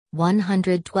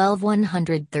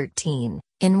 112-113.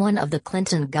 In one of the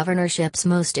Clinton governorship's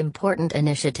most important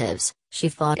initiatives, she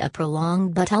fought a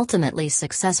prolonged but ultimately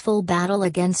successful battle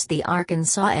against the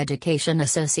Arkansas Education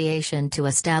Association to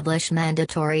establish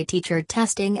mandatory teacher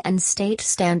testing and state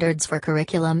standards for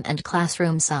curriculum and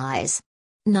classroom size.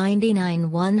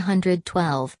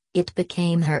 99-112. It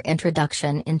became her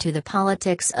introduction into the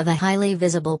politics of a highly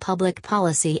visible public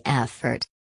policy effort.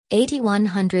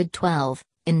 80-112.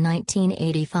 In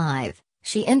 1985,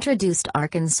 she introduced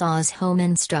Arkansas's Home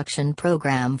Instruction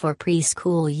Program for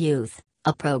preschool youth,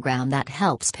 a program that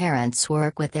helps parents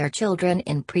work with their children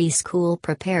in preschool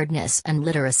preparedness and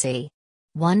literacy.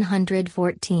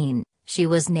 114. She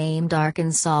was named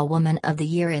Arkansas Woman of the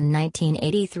Year in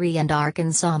 1983 and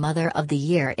Arkansas Mother of the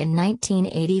Year in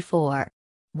 1984.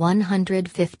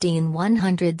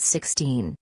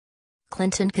 115-116.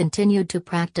 Clinton continued to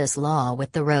practice law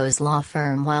with the Rose Law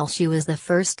Firm while she was the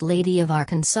First Lady of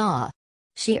Arkansas.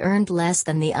 She earned less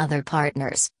than the other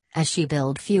partners, as she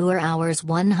billed fewer hours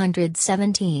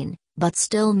 117, but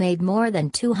still made more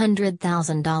than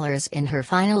 $200,000 in her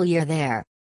final year there.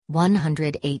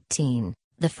 118.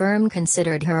 The firm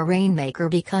considered her a rainmaker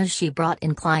because she brought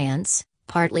in clients,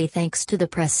 partly thanks to the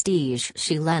prestige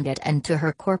she lent it and to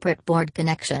her corporate board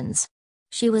connections.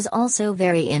 She was also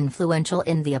very influential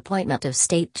in the appointment of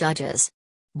state judges.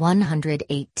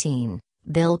 118.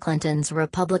 Bill Clinton's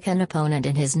Republican opponent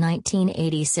in his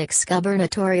 1986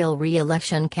 gubernatorial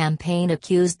re-election campaign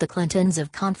accused the Clintons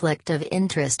of conflict of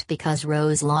interest because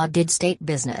Rose Law did state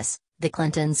business. The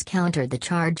Clintons countered the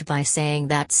charge by saying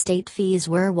that state fees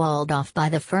were walled off by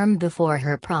the firm before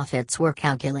her profits were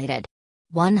calculated.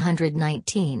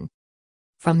 119.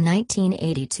 From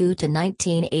 1982 to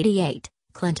 1988,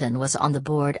 Clinton was on the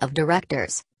board of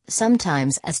directors,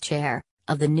 sometimes as chair,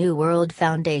 of the New World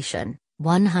Foundation,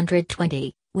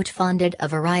 120, which funded a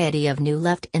variety of new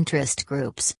left interest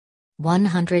groups.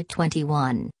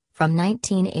 121. From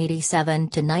 1987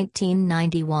 to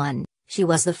 1991, she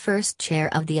was the first chair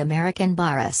of the American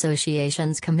Bar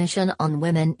Association's Commission on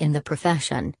Women in the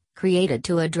Profession, created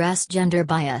to address gender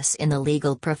bias in the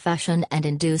legal profession and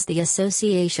induce the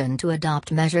association to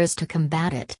adopt measures to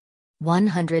combat it.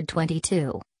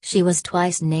 122. She was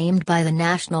twice named by the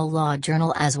National Law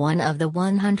Journal as one of the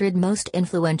 100 most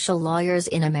influential lawyers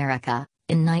in America,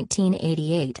 in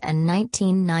 1988 and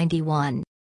 1991.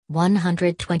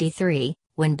 123.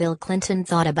 When Bill Clinton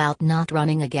thought about not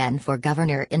running again for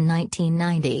governor in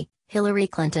 1990, Hillary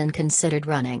Clinton considered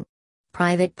running.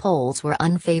 Private polls were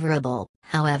unfavorable,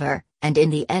 however, and in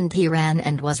the end he ran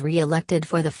and was re-elected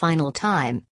for the final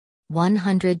time.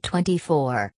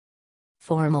 124.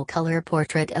 Formal color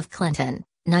portrait of Clinton,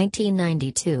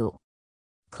 1992.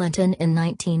 Clinton in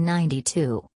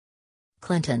 1992.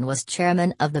 Clinton was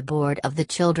chairman of the board of the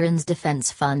Children's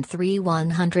Defense Fund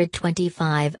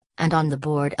 3125, and on the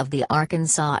board of the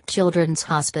Arkansas Children's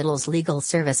Hospital's Legal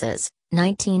Services,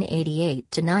 1988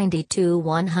 to 92.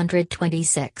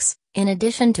 126. In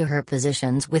addition to her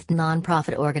positions with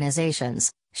nonprofit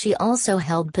organizations, she also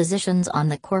held positions on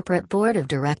the corporate board of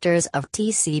directors of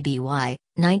TCBY,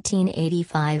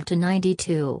 1985 to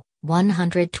 92.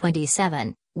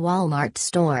 127. Walmart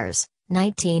stores,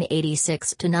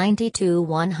 1986 to 92.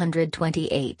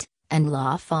 128, and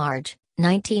Lafarge,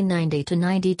 1990 to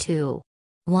 92.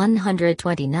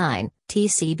 129.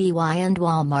 TCBY and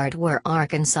Walmart were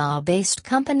Arkansas-based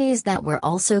companies that were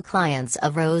also clients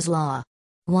of Rose Law.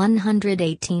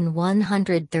 118.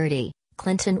 130.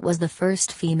 Clinton was the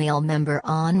first female member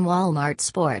on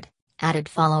Walmart's board, added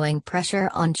following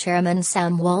pressure on Chairman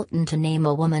Sam Walton to name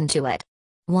a woman to it.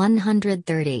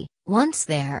 130. Once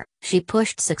there, she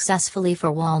pushed successfully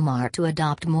for Walmart to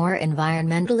adopt more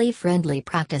environmentally friendly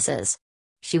practices.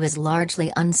 She was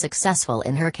largely unsuccessful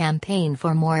in her campaign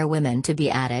for more women to be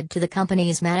added to the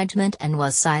company's management and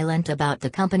was silent about the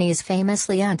company's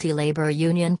famously anti-labor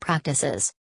union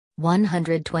practices.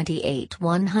 128.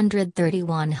 130.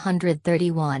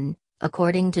 131.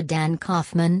 According to Dan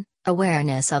Kaufman,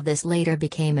 awareness of this later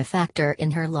became a factor in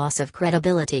her loss of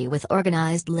credibility with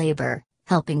organized labor,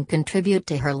 helping contribute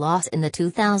to her loss in the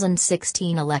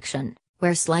 2016 election,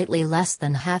 where slightly less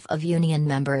than half of union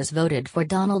members voted for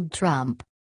Donald Trump.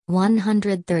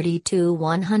 132.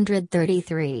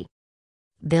 133.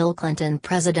 Bill Clinton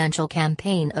presidential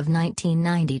campaign of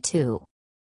 1992.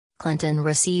 Clinton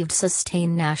received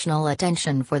sustained national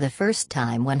attention for the first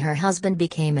time when her husband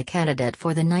became a candidate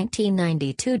for the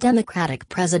 1992 Democratic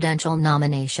presidential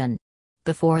nomination.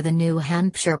 Before the New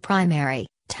Hampshire primary,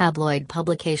 tabloid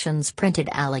publications printed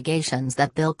allegations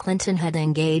that Bill Clinton had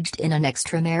engaged in an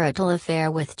extramarital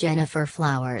affair with Jennifer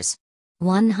Flowers.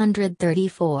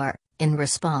 134. In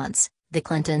response, the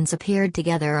Clintons appeared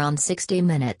together on 60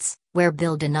 Minutes, where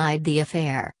Bill denied the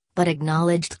affair, but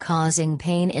acknowledged causing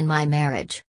pain in my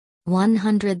marriage.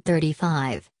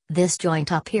 135. This joint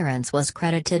appearance was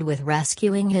credited with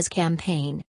rescuing his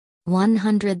campaign.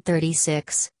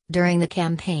 136. During the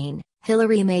campaign,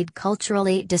 Hillary made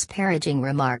culturally disparaging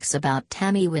remarks about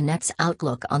Tammy Wynette's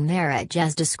outlook on marriage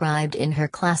as described in her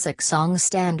classic song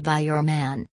Stand By Your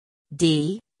Man.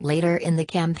 Later in the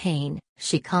campaign,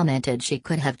 she commented she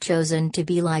could have chosen to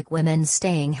be like women,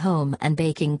 staying home and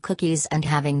baking cookies and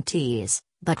having teas,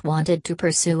 but wanted to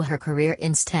pursue her career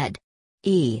instead.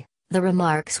 The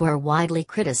remarks were widely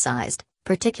criticized,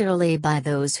 particularly by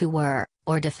those who were,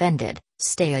 or defended,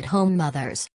 stay-at-home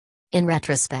mothers. In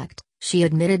retrospect, she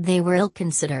admitted they were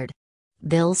ill-considered.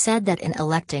 Bill said that in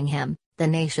electing him, the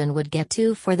nation would get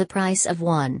two for the price of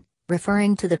one,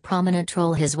 referring to the prominent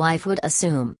role his wife would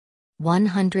assume.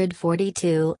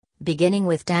 142, beginning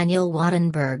with Daniel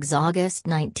Wattenberg's August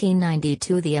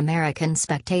 1992 The American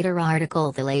Spectator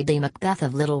article The Lady Macbeth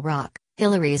of Little Rock,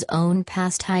 Hillary's own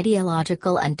past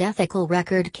ideological and ethical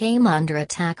record came under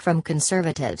attack from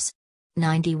conservatives.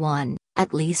 91,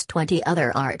 at least 20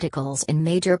 other articles in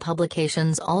major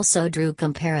publications also drew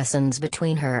comparisons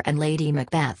between her and Lady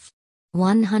Macbeth.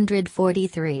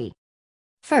 143.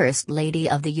 First Lady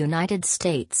of the United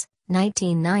States,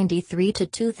 1993 to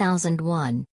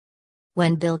 2001.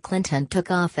 When Bill Clinton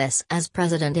took office as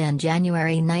president in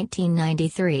January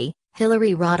 1993,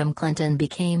 Hillary Rodham Clinton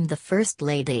became the First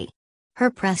Lady. Her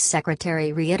press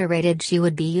secretary reiterated she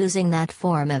would be using that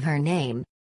form of her name.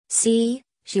 She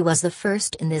was the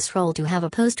first in this role to have a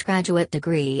postgraduate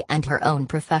degree and her own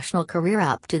professional career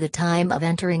up to the time of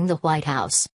entering the White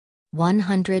House.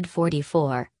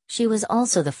 144. She was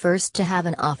also the first to have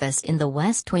an office in the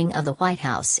West Wing of the White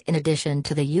House in addition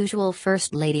to the usual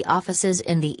First Lady offices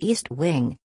in the East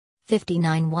Wing.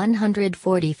 59.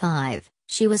 145.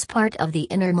 She was part of the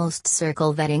innermost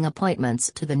circle vetting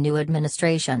appointments to the new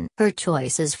administration. Her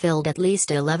choices filled at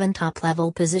least 11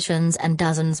 top-level positions and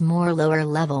dozens more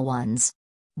lower-level ones.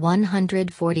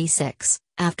 146.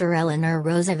 After Eleanor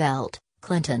Roosevelt,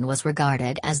 Clinton was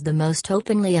regarded as the most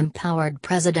openly empowered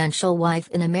presidential wife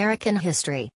in American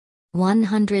history.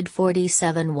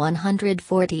 147.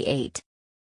 148.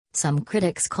 Some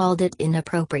critics called it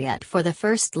inappropriate for the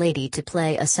First Lady to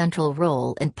play a central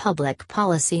role in public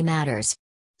policy matters.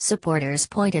 Supporters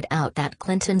pointed out that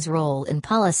Clinton's role in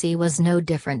policy was no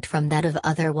different from that of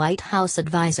other White House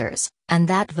advisors, and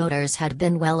that voters had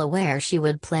been well aware she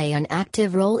would play an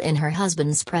active role in her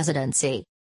husband's presidency.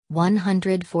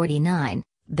 149.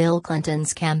 Bill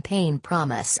Clinton's campaign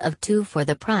promise of 2 for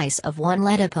the price of 1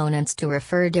 led opponents to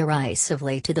refer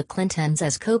derisively to the Clintons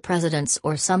as co-presidents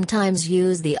or sometimes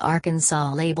use the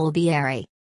Arkansas label Bierry.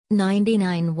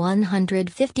 99.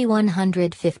 150.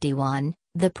 151.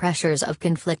 The pressures of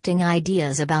conflicting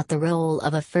ideas about the role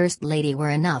of a First Lady were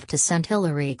enough to send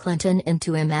Hillary Clinton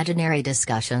into imaginary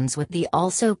discussions with the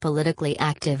also politically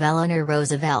active Eleanor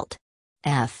Roosevelt.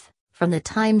 From the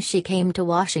time she came to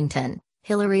Washington,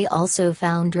 Hillary also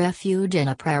found refuge in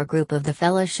a prayer group of the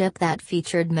fellowship that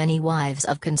featured many wives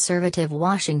of conservative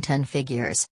Washington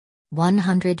figures.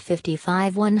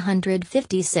 155.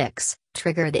 156,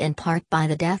 triggered in part by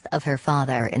the death of her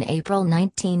father in April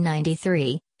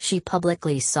 1993, she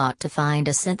publicly sought to find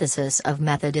a synthesis of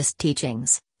Methodist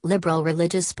teachings, liberal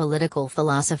religious political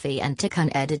philosophy and Tikkun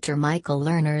editor Michael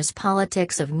Lerner's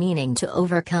Politics of Meaning to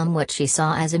overcome what she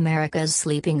saw as America's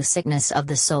sleeping sickness of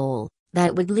the soul,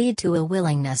 that would lead to a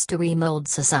willingness to remold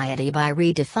society by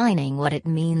redefining what it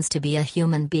means to be a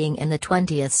human being in the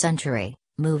 20th century,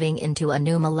 moving into a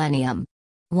new millennium.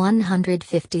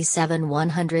 157.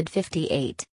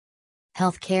 158.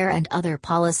 Healthcare and other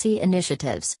policy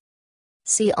initiatives.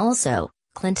 See also,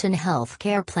 Clinton Health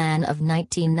Care Plan of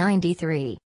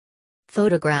 1993.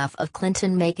 Photograph of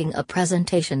Clinton making a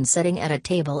presentation sitting at a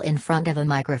table in front of a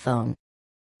microphone.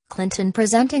 Clinton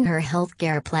presenting her health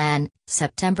care plan,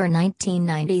 September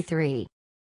 1993.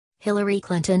 Hillary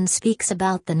Clinton speaks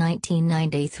about the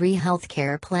 1993 health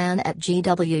care plan at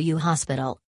GWU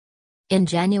Hospital. In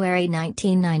January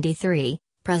 1993,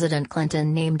 President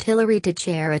Clinton named Hillary to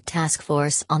chair a task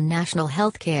force on national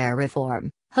health care reform,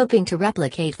 hoping to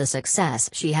replicate the success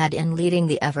she had in leading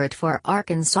the effort for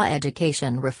Arkansas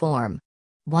education reform.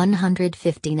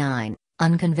 159.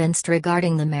 Unconvinced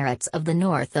regarding the merits of the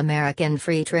North American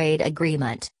Free Trade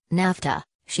Agreement, NAFTA,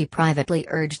 she privately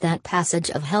urged that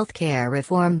passage of health care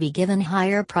reform be given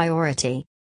higher priority.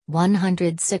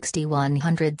 160.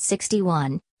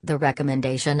 161. The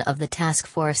recommendation of the task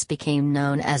force became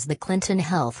known as the Clinton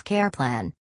Health Care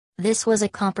Plan. This was a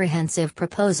comprehensive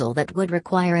proposal that would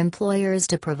require employers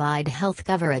to provide health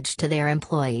coverage to their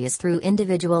employees through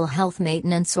individual health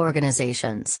maintenance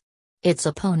organizations. Its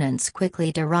opponents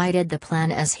quickly derided the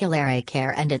plan as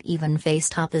Hillarycare, and it even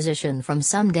faced opposition from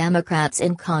some Democrats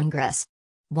in Congress.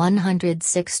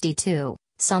 162.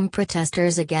 Some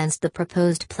protesters against the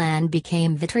proposed plan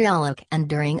became vitriolic, and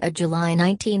during a July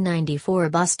 1994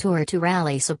 bus tour to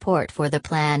rally support for the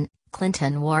plan,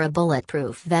 Clinton wore a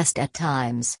bulletproof vest at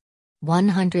times.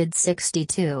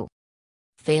 162.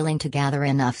 Failing to gather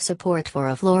enough support for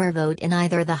a floor vote in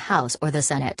either the House or the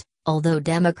Senate, although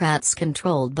Democrats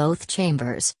controlled both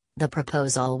chambers, the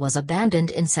proposal was abandoned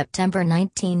in September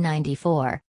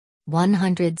 1994.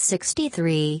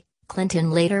 163.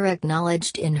 Clinton later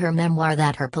acknowledged in her memoir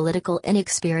that her political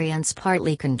inexperience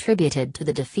partly contributed to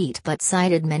the defeat but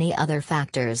cited many other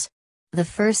factors. The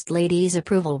First Lady's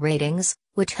approval ratings,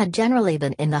 which had generally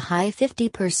been in the high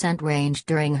 50% range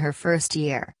during her first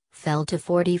year, fell to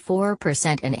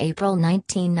 44% in April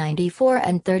 1994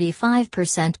 and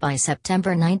 35% by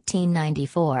September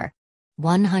 1994.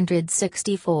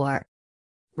 164.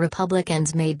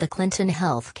 Republicans made the Clinton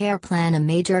health care plan a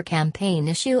major campaign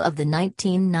issue of the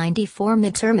 1994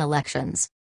 midterm elections.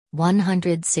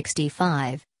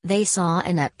 165. They saw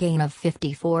a net gain of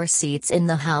 54 seats in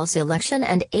the House election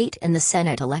and 8 in the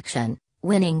Senate election,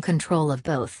 winning control of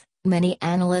both. Many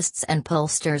analysts and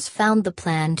pollsters found the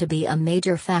plan to be a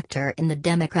major factor in the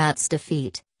Democrats'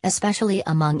 defeat, especially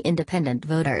among independent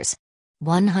voters.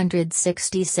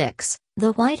 166.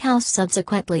 The White House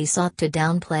subsequently sought to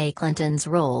downplay Clinton's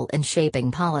role in shaping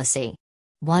policy.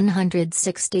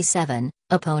 167.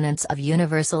 Opponents of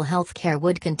universal health care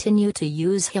would continue to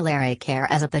use HillaryCare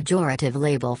as a pejorative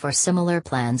label for similar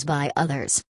plans by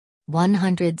others.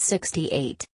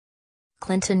 168.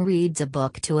 Clinton reads a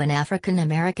book to an African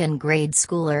American grade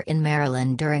schooler in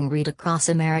Maryland during Read Across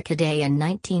America Day in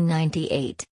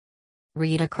 1998.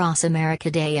 Read Across America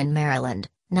Day in Maryland,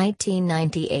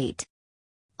 1998.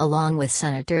 Along with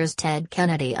Senators Ted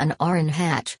Kennedy and Orrin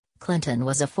Hatch, Clinton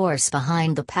was a force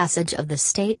behind the passage of the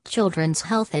state Children's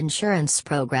Health Insurance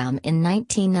Program in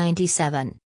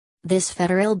 1997. This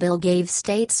federal bill gave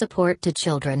state support to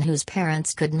children whose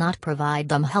parents could not provide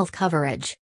them health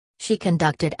coverage. She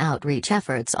conducted outreach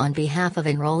efforts on behalf of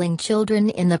enrolling children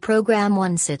in the program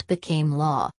once it became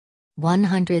law.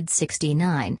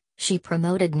 169. She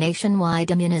promoted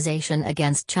nationwide immunization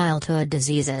against childhood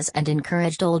diseases and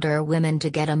encouraged older women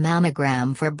to get a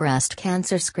mammogram for breast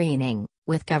cancer screening,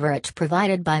 with coverage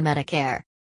provided by Medicare.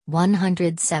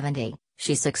 170.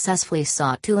 She successfully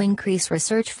sought to increase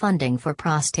research funding for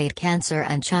prostate cancer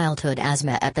and childhood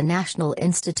asthma at the National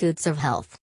Institutes of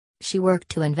Health. She worked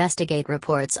to investigate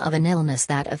reports of an illness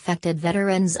that affected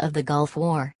veterans of the Gulf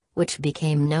War, which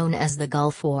became known as the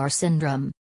Gulf War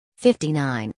Syndrome.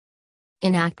 59.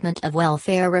 Enactment of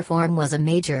welfare reform was a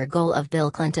major goal of Bill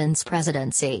Clinton's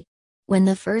presidency. When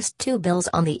the first two bills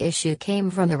on the issue came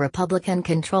from a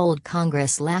Republican-controlled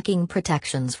Congress lacking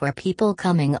protections for people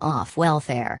coming off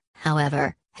welfare,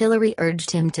 however, Hillary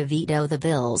urged him to veto the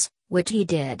bills, which he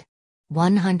did.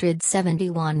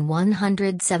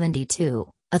 171-172.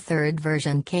 A third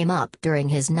version came up during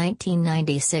his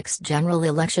 1996 general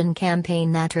election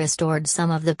campaign that restored some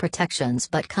of the protections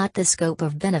but cut the scope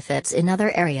of benefits in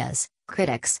other areas.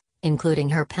 Critics, including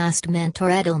her past mentor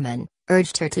Edelman,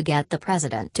 urged her to get the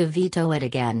president to veto it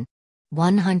again.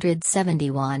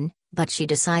 171, but she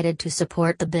decided to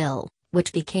support the bill,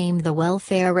 which became the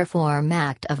Welfare Reform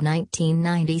Act of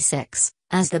 1996,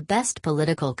 as the best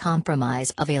political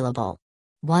compromise available.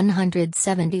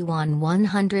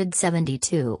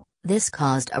 171-172. This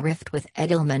caused a rift with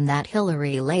Edelman that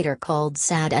Hillary later called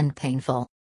sad and painful.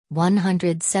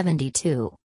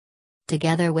 172.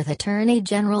 Together with Attorney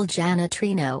General Janet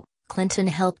Reno, Clinton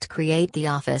helped create the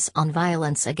Office on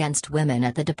Violence Against Women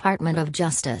at the Department of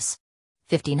Justice.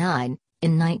 59.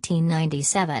 In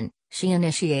 1997, she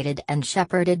initiated and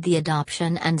shepherded the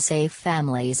Adoption and Safe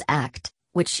Families Act,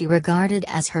 which she regarded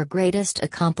as her greatest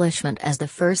accomplishment as the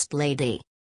First Lady.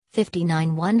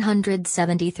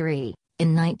 59-173.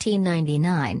 In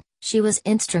 1999, she was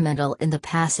instrumental in the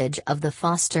passage of the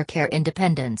Foster Care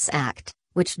Independence Act,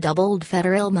 which doubled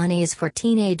federal monies for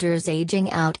teenagers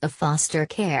aging out of foster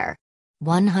care.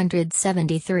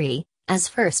 173. As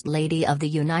First Lady of the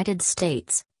United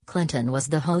States, Clinton was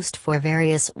the host for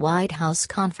various White House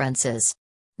conferences.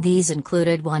 These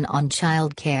included one on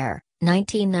child care,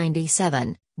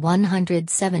 1997,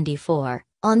 174,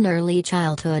 on early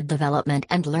childhood development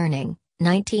and learning,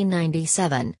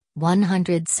 1997,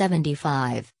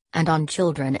 175, and on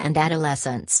children and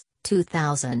adolescents,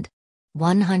 2000.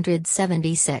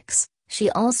 176. She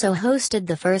also hosted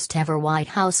the first ever White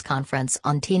House Conference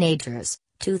on Teenagers,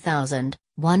 2000,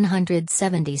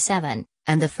 177,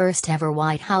 and the first ever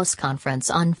White House Conference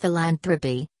on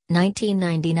Philanthropy,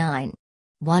 1999.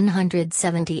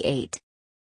 178.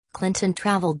 Clinton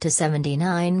traveled to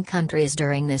 79 countries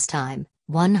during this time,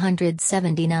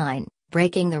 179,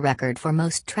 breaking the record for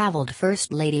most traveled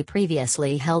First Lady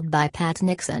previously held by Pat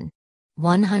Nixon.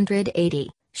 180.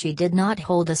 She did not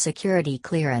hold a security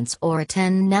clearance or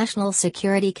attend National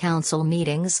Security Council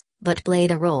meetings, but played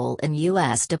a role in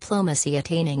U.S. diplomacy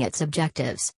attaining its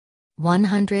objectives.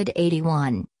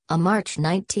 181. A March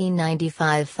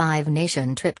 1995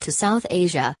 five-nation trip to South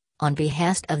Asia, on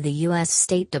behest of the U.S.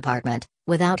 State Department,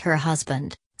 without her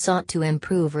husband, sought to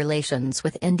improve relations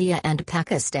with India and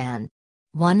Pakistan.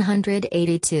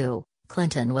 182.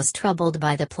 Clinton was troubled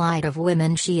by the plight of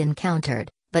women she encountered,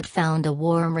 but found a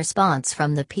warm response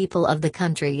from the people of the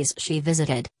countries she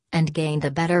visited, and gained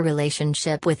a better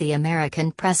relationship with the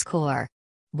American press corps.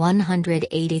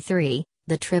 183.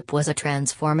 The trip was a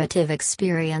transformative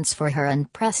experience for her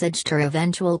and presaged her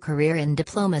eventual career in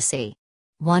diplomacy.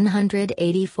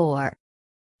 184.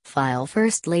 File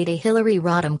First Lady Hillary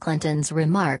Rodham Clinton's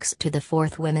remarks to the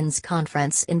Fourth Women's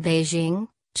Conference in Beijing,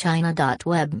 China.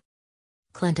 Web.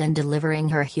 Clinton delivering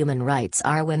her Human Rights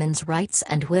Are Women's Rights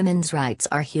and Women's Rights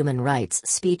Are Human Rights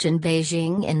speech in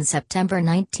Beijing in September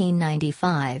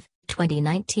 1995,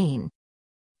 2019.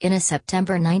 In a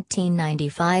September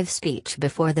 1995 speech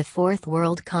before the Fourth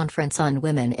World Conference on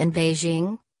Women in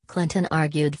Beijing, Clinton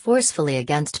argued forcefully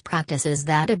against practices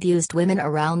that abused women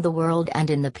around the world and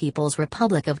in the People's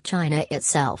Republic of China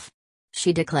itself.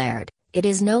 She declared, "It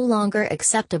is no longer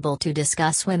acceptable to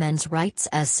discuss women's rights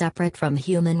as separate from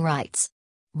human rights."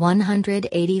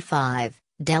 185.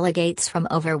 Delegates from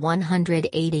over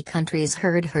 180 countries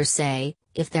heard her say,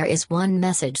 "If there is one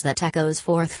message that echoes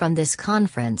forth from this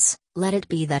conference, let it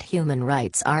be that human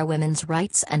rights are women's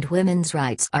rights and women's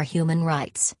rights are human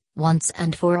rights, once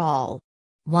and for all."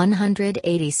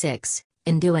 186.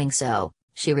 In doing so,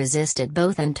 she resisted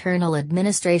both internal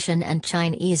administration and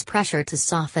Chinese pressure to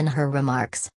soften her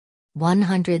remarks.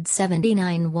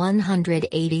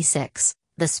 179-186.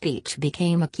 The speech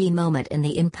became a key moment in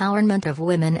the empowerment of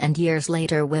women, and years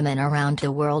later women around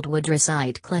the world would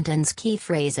recite Clinton's key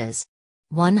phrases.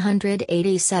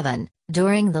 187.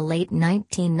 During the late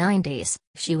 1990s,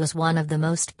 she was one of the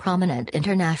most prominent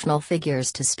international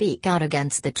figures to speak out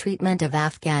against the treatment of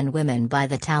Afghan women by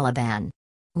the Taliban.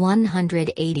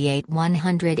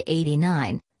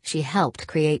 188-189. She helped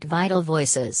create Vital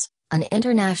Voices, an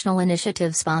international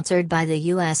initiative sponsored by the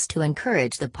U.S. to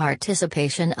encourage the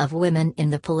participation of women in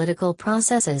the political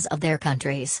processes of their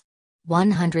countries.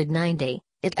 190.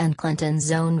 It and Clinton's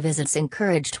own visits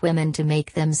encouraged women to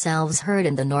make themselves heard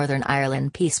in the Northern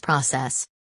Ireland peace process.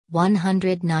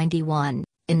 191.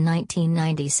 In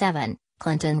 1997,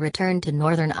 Clinton returned to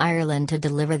Northern Ireland to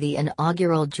deliver the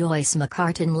inaugural Joyce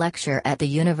McCartin Lecture at the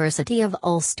University of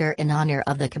Ulster in honour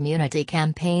of the community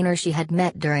campaigner she had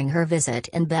met during her visit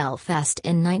in Belfast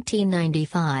in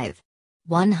 1995.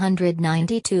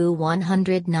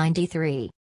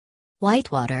 192-193.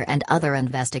 Whitewater and other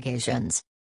investigations.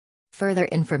 Further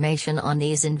information on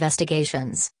these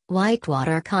investigations: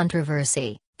 Whitewater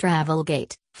controversy,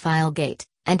 Travelgate, Filegate,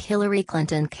 and Hillary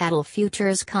Clinton cattle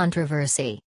futures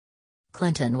controversy.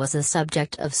 Clinton was the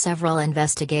subject of several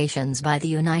investigations by the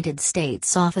United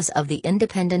States Office of the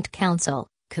Independent Counsel,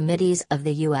 committees of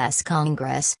the U.S.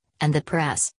 Congress, and the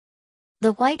press.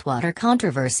 The Whitewater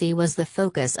controversy was the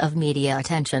focus of media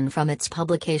attention from its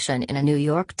publication in a New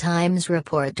York Times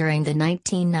report during the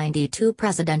 1992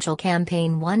 presidential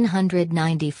campaign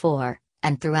 194,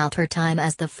 and throughout her time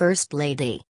as the First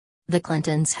Lady. The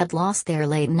Clintons had lost their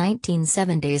late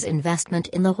 1970s investment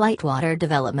in the Whitewater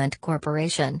Development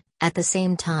Corporation. At the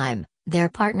same time, their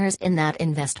partners in that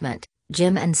investment,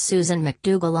 Jim and Susan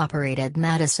McDougall, operated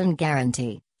Madison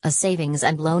Guaranty, a savings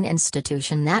and loan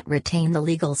institution that retained the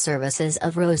legal services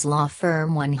of Rose law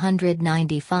firm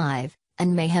 195,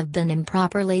 and may have been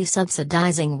improperly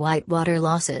subsidizing Whitewater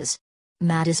losses.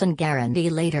 Madison Guaranty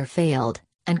later failed,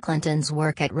 and Clinton's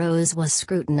work at Rose was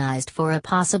scrutinized for a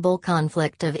possible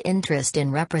conflict of interest in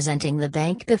representing the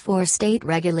bank before state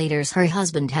regulators her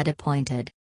husband had appointed.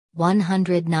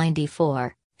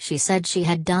 194. She said she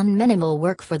had done minimal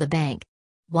work for the bank.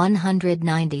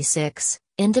 196.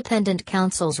 Independent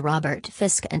counsels Robert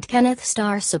Fisk and Kenneth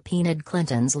Starr subpoenaed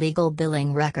Clinton's legal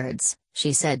billing records.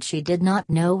 She said she did not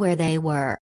know where they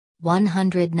were.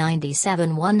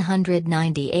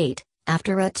 197-198.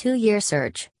 After a 2-year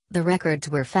search, the records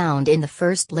were found in the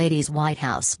First Lady's White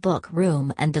House book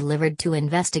room and delivered to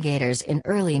investigators in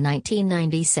early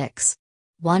 1996.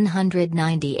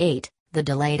 198. The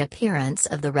delayed appearance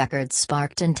of the records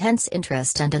sparked intense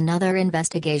interest and another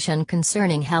investigation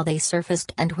concerning how they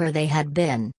surfaced and where they had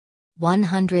been.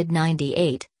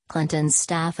 198. Clinton's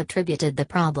staff attributed the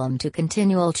problem to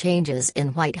continual changes in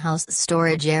White House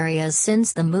storage areas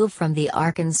since the move from the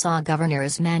Arkansas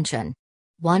governor's mansion.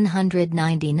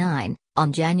 199.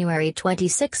 On January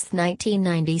 26,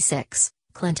 1996,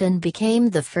 Clinton became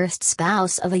the first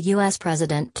spouse of a U.S.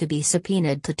 president to be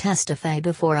subpoenaed to testify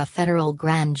before a federal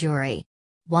grand jury.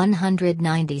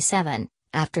 197.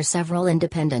 After several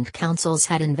independent counsels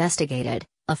had investigated,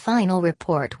 a final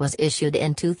report was issued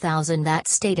in 2000 that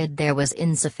stated there was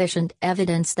insufficient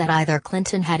evidence that either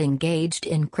Clinton had engaged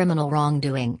in criminal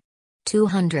wrongdoing.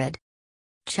 200.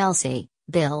 Chelsea,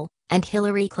 Bill, and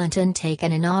Hillary Clinton take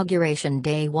an Inauguration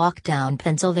Day walk down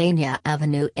Pennsylvania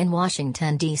Avenue in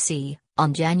Washington, D.C.,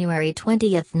 on January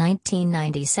 20,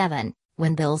 1997,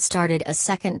 when Bill started a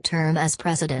second term as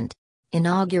president.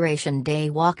 Inauguration Day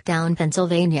walk down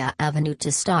Pennsylvania Avenue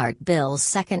to start Bill's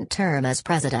second term as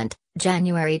president,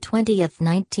 January 20,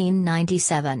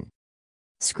 1997.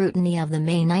 Scrutiny of the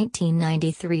May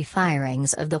 1993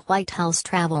 firings of the White House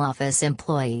Travel Office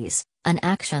employees, an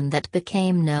action that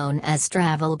became known as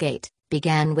Travelgate,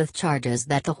 began with charges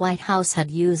that the White House had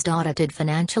used audited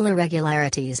financial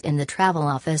irregularities in the travel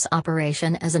office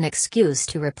operation as an excuse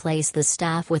to replace the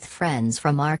staff with friends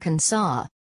from Arkansas.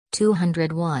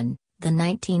 201. The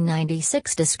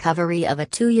 1996 discovery of a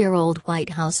 2-year-old White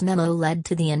House memo led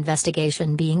to the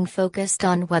investigation being focused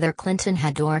on whether Clinton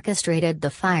had orchestrated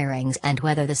the firings and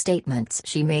whether the statements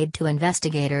she made to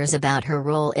investigators about her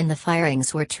role in the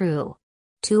firings were true.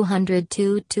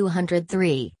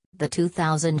 202-203. The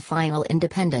 2000 final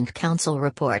independent counsel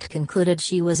report concluded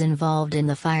she was involved in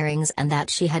the firings and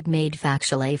that she had made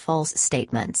factually false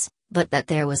statements, but that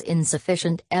there was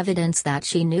insufficient evidence that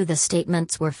she knew the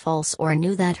statements were false or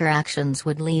knew that her actions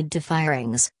would lead to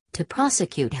firings, to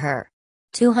prosecute her.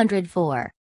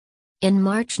 204. In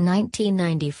March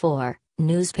 1994,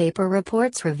 newspaper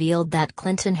reports revealed that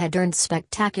Clinton had earned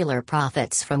spectacular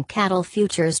profits from cattle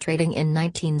futures trading in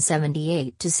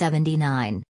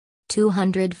 1978-79.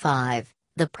 205.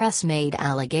 The press made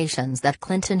allegations that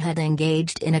Clinton had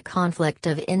engaged in a conflict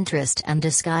of interest and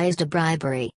disguised a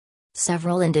bribery.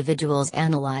 Several individuals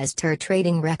analyzed her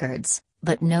trading records,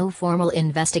 but no formal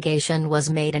investigation was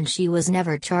made and she was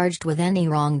never charged with any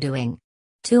wrongdoing.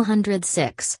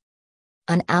 206.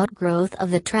 An outgrowth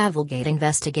of the Travelgate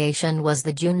investigation was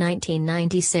the June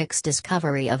 1996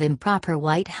 discovery of improper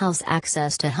White House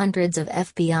access to hundreds of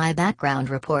FBI background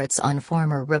reports on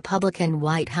former Republican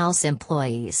White House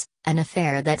employees, an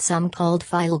affair that some called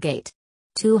Filegate.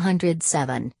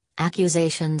 207.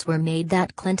 Accusations were made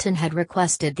that Clinton had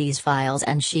requested these files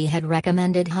and she had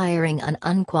recommended hiring an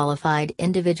unqualified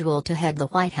individual to head the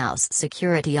White House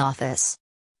Security Office.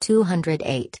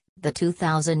 208. The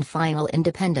 2000 final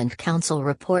independent counsel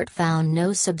report found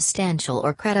no substantial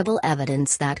or credible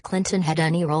evidence that Clinton had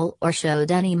any role or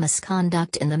showed any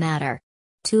misconduct in the matter.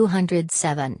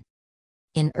 207.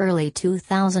 In early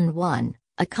 2001,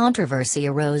 a controversy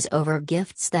arose over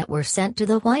gifts that were sent to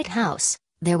the White House.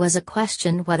 There was a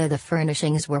question whether the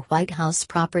furnishings were White House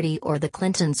property or the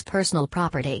Clintons' personal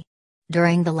property.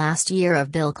 During the last year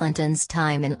of Bill Clinton's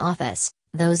time in office,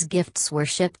 those gifts were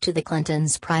shipped to the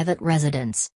Clintons' private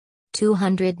residence.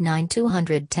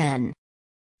 209-210.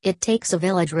 It Takes a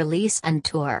Village release and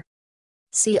tour.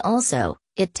 See also,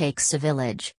 It Takes a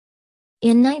Village.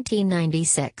 In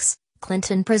 1996,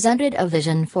 Clinton presented a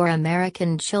vision for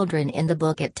American children in the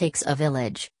book It Takes a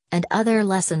Village, and Other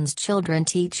Lessons Children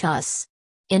Teach Us.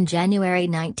 In January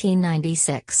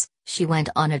 1996, she went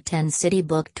on a 10-city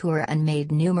book tour and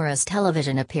made numerous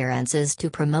television appearances to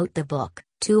promote the book.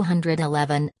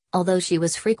 211. Although she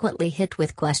was frequently hit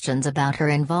with questions about her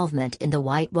involvement in the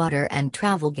Whitewater and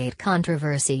Travelgate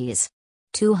controversies.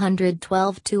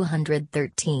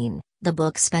 212-213. The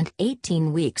book spent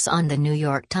 18 weeks on the New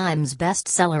York Times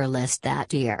bestseller list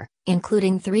that year,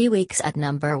 including 3 weeks at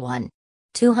number 1.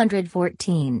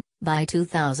 214. By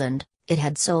 2000, it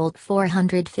had sold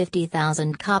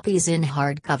 450,000 copies in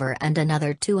hardcover and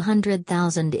another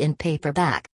 200,000 in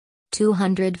paperback.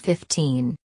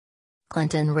 215.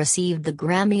 Clinton received the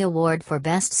Grammy Award for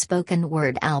Best Spoken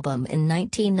Word Album in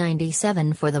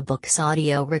 1997 for the book's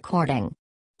audio recording.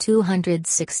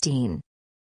 216.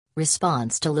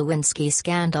 Response to Lewinsky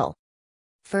scandal.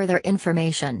 Further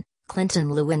information,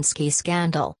 Clinton-Lewinsky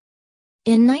scandal.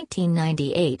 In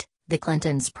 1998, the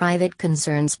Clintons' private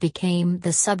concerns became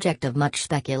the subject of much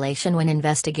speculation when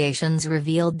investigations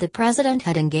revealed the president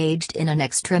had engaged in an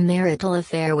extramarital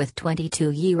affair with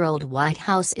 22-year-old White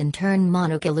House intern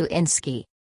Monica Lewinsky.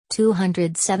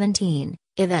 217.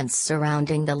 Events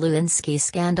surrounding the Lewinsky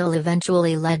scandal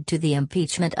eventually led to the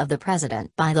impeachment of the president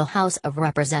by the House of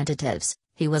Representatives.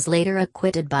 He was later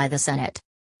acquitted by the Senate.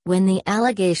 When the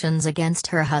allegations against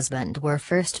her husband were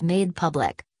first made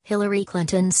public, Hillary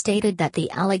Clinton stated that the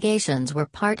allegations were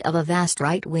part of a vast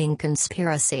right-wing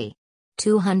conspiracy.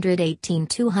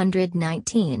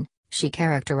 218-219, she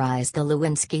characterized the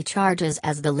Lewinsky charges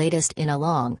as the latest in a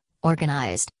long,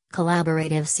 organized,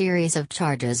 collaborative series of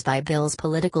charges by Bill's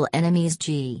political enemies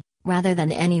rather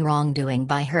than any wrongdoing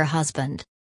by her husband.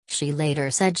 She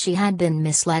later said she had been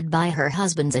misled by her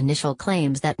husband's initial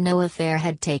claims that no affair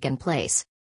had taken place.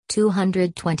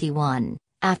 221.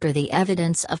 After the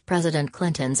evidence of President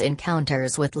Clinton's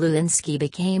encounters with Lewinsky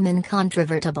became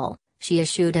incontrovertible, she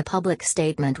issued a public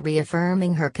statement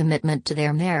reaffirming her commitment to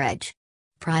their marriage.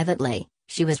 Privately,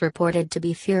 she was reported to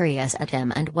be furious at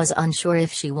him and was unsure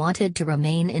if she wanted to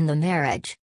remain in the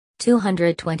marriage.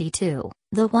 222.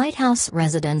 The White House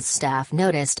residence staff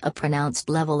noticed a pronounced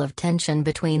level of tension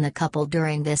between the couple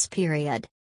during this period.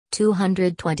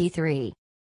 223.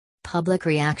 Public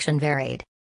reaction varied.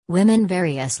 Women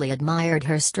variously admired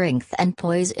her strength and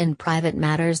poise in private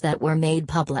matters that were made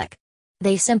public.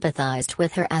 They sympathized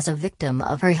with her as a victim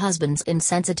of her husband's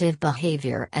insensitive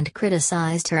behavior and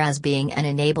criticized her as being an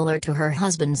enabler to her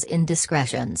husband's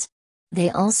indiscretions. They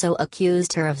also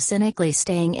accused her of cynically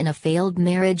staying in a failed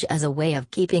marriage as a way of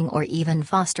keeping or even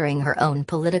fostering her own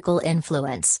political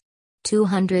influence.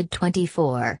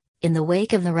 224. In the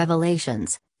wake of the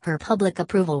revelations, her public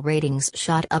approval ratings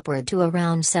shot upward to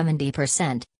around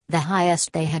 70%, the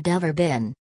highest they had ever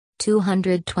been.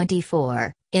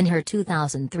 224. In her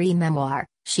 2003 memoir,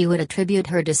 she would attribute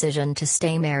her decision to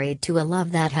stay married to a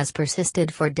love that has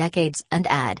persisted for decades and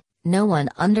add, "No one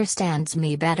understands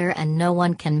me better and no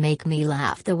one can make me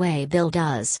laugh the way Bill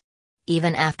does.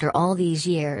 Even after all these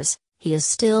years, he is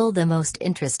still the most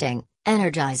interesting,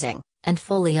 energizing, and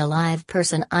fully alive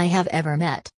person I have ever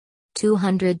met."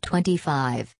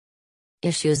 225.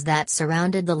 Issues that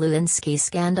surrounded the Lewinsky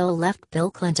scandal left Bill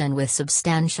Clinton with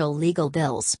substantial legal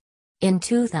bills. In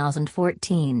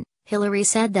 2014, Hillary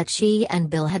said that she and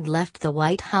Bill had left the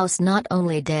White House not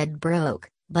only dead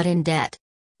broke, but in debt.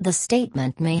 The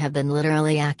statement may have been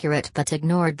literally accurate but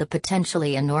ignored the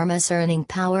potentially enormous earning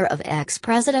power of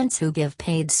ex-presidents who give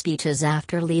paid speeches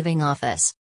after leaving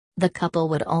office. The couple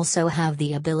would also have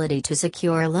the ability to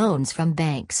secure loans from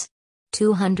banks.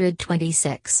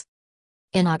 226.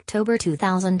 In October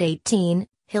 2018,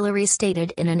 Hillary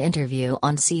stated in an interview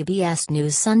on CBS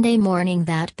News Sunday Morning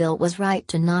that Bill was right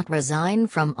to not resign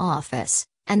from office,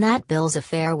 and that Bill's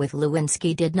affair with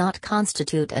Lewinsky did not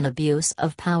constitute an abuse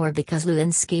of power because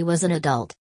Lewinsky was an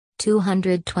adult.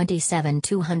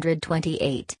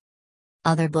 227-228.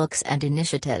 Other books and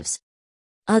initiatives.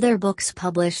 Other books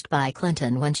published by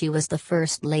Clinton when she was the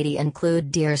First Lady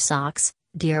include Dear Socks,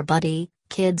 Dear Buddy,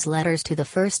 Kids' Letters to the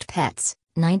First Pets,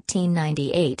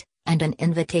 1998, and An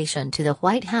Invitation to the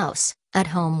White House, At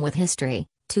Home with History,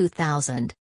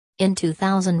 2000. In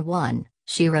 2001,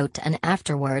 she wrote an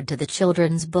afterword to the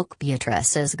children's book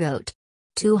Beatrice's Goat.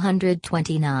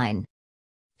 229.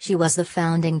 She was the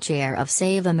founding chair of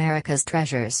Save America's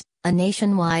Treasures, a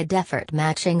nationwide effort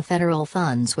matching federal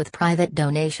funds with private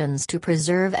donations to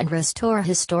preserve and restore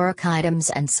historic items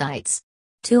and sites.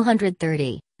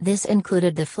 230. This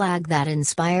included the flag that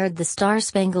inspired the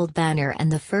Star-Spangled Banner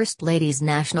and the First Lady's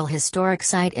National Historic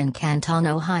Site in Canton,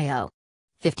 Ohio.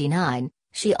 59.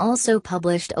 She also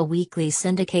published a weekly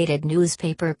syndicated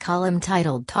newspaper column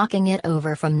titled Talking It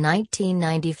Over from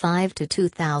 1995 to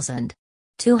 2000.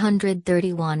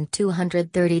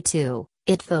 231-232.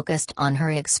 It focused on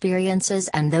her experiences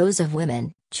and those of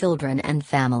women, children and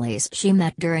families she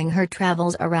met during her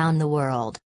travels around the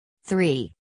world.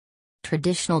 3.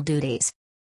 Traditional duties.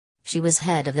 She was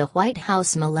head of the White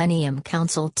House Millennium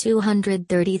Council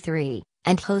 233,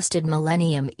 and hosted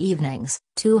Millennium Evenings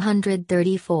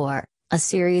 234, a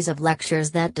series of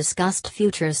lectures that discussed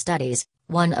future studies,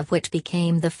 one of which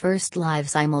became the first live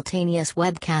simultaneous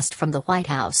webcast from the White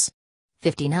House.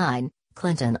 59.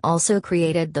 Clinton also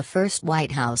created the first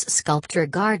White House sculpture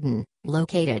garden,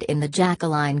 located in the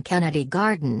Jacqueline Kennedy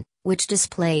Garden, which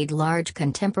displayed large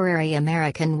contemporary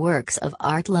American works of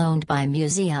art loaned by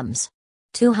museums.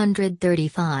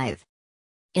 235.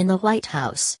 In the White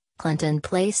House, Clinton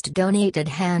placed donated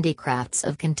handicrafts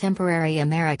of contemporary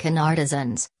American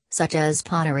artisans, such as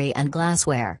pottery and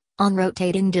glassware, on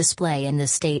rotating display in the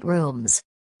staterooms.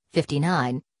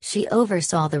 59. She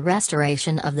oversaw the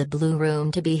restoration of the Blue Room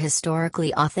to be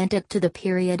historically authentic to the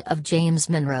period of James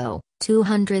Monroe,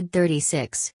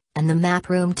 236, and the Map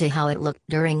Room to how it looked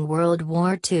during World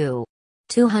War II.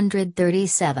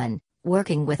 237.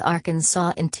 Working with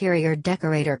Arkansas interior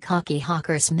decorator Cocky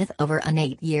Hawker Smith over an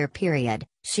 8-year period,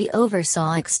 she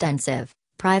oversaw extensive,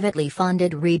 privately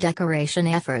funded redecoration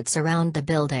efforts around the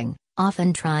building,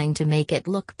 often trying to make it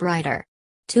look brighter.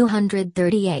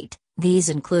 238. These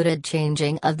included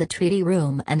changing of the treaty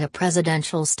room and a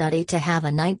presidential study to have a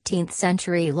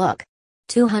 19th-century look.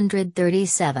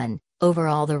 237.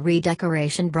 Overall, the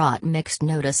redecoration brought mixed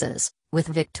notices, with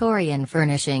Victorian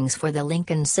furnishings for the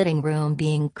Lincoln sitting room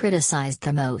being criticized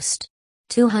the most.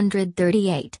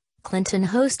 238. Clinton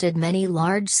hosted many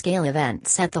large-scale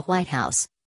events at the White House,